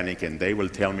mechanic and they will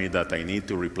tell me that I need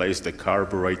to replace the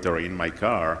carburetor in my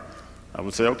car, I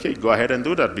would say, okay, go ahead and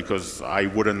do that, because I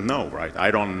wouldn't know, right? I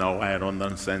don't know, I don't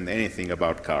understand anything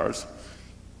about cars.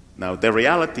 Now, the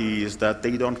reality is that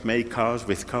they don't make cars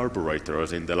with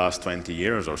carburetors in the last 20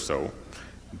 years or so,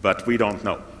 but we don't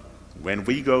know. When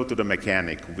we go to the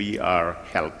mechanic, we are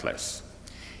helpless.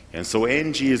 And so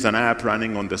Engie is an app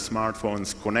running on the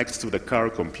smartphones, connects to the car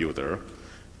computer,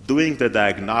 doing the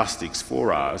diagnostics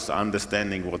for us,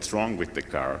 understanding what's wrong with the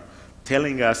car,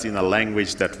 telling us in a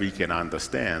language that we can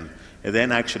understand, and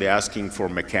then actually asking for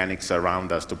mechanics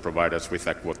around us to provide us with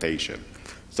a quotation.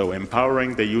 So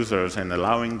empowering the users and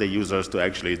allowing the users to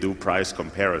actually do price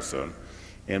comparison.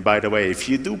 And by the way, if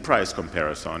you do price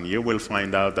comparison, you will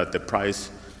find out that the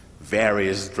price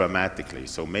varies dramatically.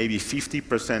 So maybe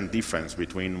 50% difference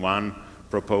between one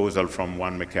proposal from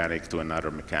one mechanic to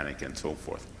another mechanic and so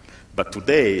forth. But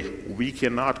today, we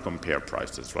cannot compare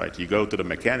prices, right? You go to the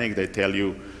mechanic, they tell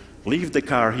you, leave the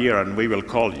car here and we will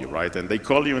call you, right? And they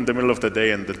call you in the middle of the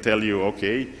day and they tell you,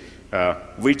 okay,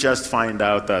 we just find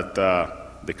out that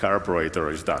the carburetor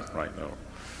is done, right? No.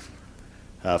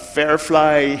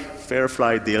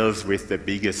 Fairfly deals with the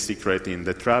biggest secret in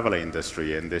the travel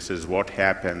industry, and this is what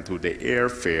happened to the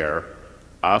airfare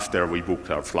after we booked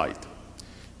our flight.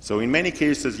 So in many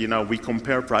cases, we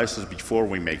compare prices before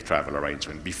we make travel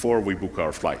arrangement, before we book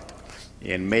our flight.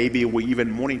 And maybe we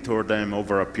even monitor them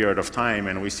over a period of time,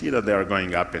 and we see that they are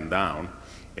going up and down.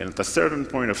 And at a certain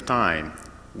point of time,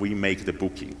 we make the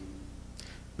booking.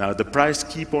 Now, the price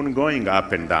keep on going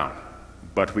up and down,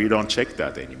 but we don't check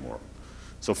that anymore.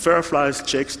 So Fairfly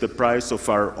checks the price of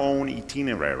our own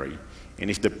itinerary, and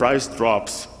if the price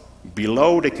drops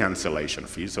below the cancellation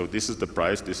fee, so this is the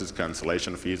price, this is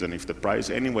cancellation fees, and if the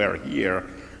price anywhere here,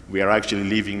 we are actually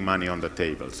leaving money on the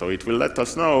table. So it will let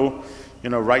us know,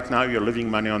 right now you're leaving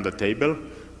money on the table,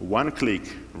 one click,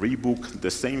 rebook the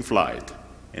same flight,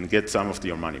 and get some of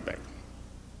your money back.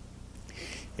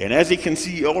 And as you can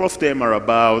see, all of them are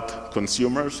about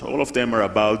consumers, all of them are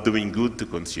about doing good to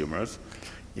consumers,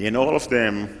 and all of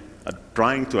them are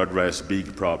trying to address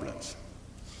big problems.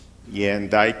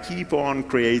 And I keep on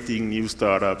creating new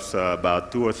startups,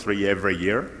 about 2 or 3 every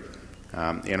year,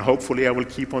 and hopefully I will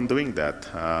keep on doing that,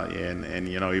 and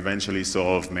eventually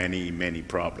solve many, many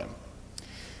problems.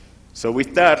 So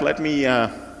with that, let me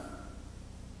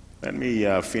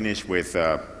finish with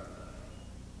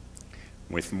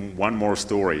one more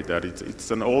story. That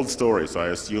it's an old story, so I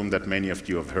assume that many of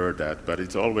you have heard that, but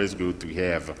it's always good to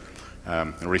have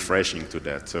refreshing to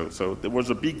that. So there was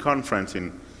a big conference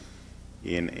in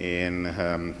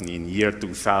year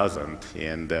 2000,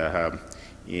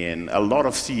 and a lot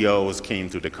of CEOs came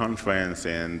to the conference,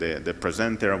 and the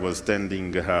presenter was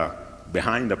standing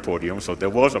behind the podium, so there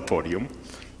was a podium,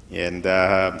 and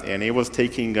he was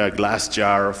taking a glass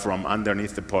jar from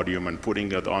underneath the podium and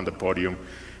putting it on the podium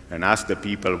and asked the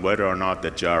people whether or not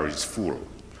the jar is full.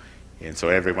 And so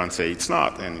everyone say, it's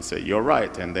not, and he said, you're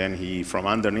right. And then he, from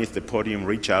underneath the podium,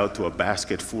 reached out to a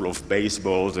basket full of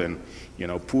baseballs and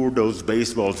poured those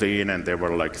baseballs in, and there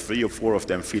were like 3 or 4 of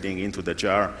them fitting into the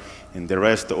jar, and the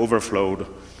rest overflowed.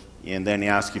 And then he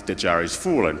asked if the jar is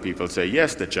full, and people say,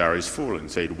 yes, the jar is full, and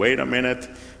said, wait a minute,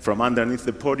 from underneath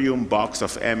the podium, box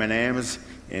of M&Ms,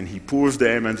 and he pours the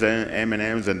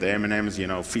M&Ms, and the M&Ms, you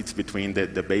know, fits between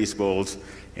the baseballs,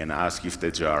 and asks if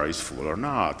the jar is full or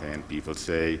not. And people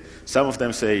say, some of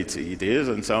them say it is,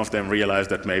 and some of them realize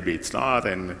that maybe it's not,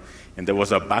 and there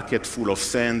was a bucket full of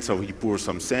sand, so he poured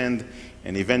some sand,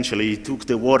 and eventually he took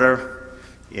the water,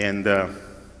 and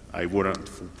I wouldn't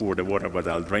pour the water, but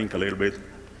I'll drink a little bit.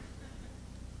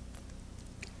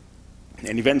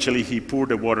 And eventually he poured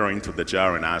the water into the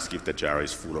jar and asked if the jar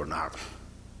is full or not.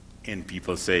 And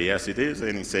people say, yes, it is,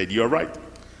 and he said, you're right.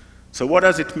 So what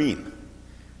does it mean?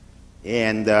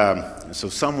 And so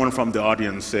someone from the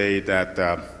audience said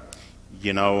that,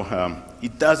 you know,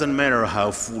 it doesn't matter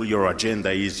how full your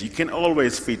agenda is, you can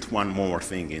always fit one more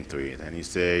thing into it. And he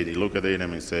said, he looked at it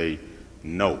and he said,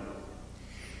 no.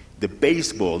 The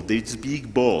baseball, these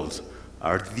big balls,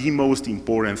 are the most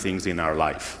important things in our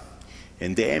life.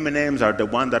 And the M&Ms are the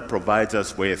one that provides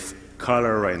us with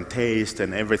color and taste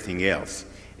and everything else.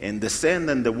 And the sand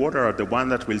and the water are the one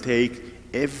that will take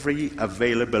every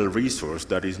available resource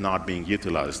that is not being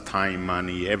utilized, time,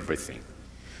 money, everything.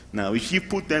 Now, if you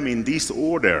put them in this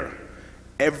order,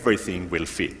 everything will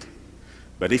fit.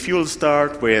 But if you'll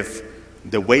start with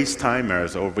the waste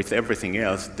timers or with everything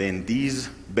else, then these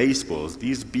baseballs,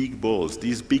 these big balls,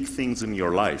 these big things in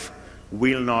your life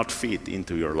will not fit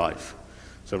into your life.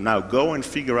 So now go and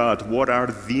figure out what are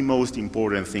the most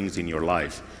important things in your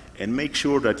life and make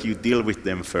sure that you deal with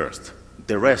them first.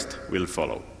 The rest will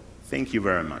follow. Thank you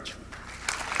very much.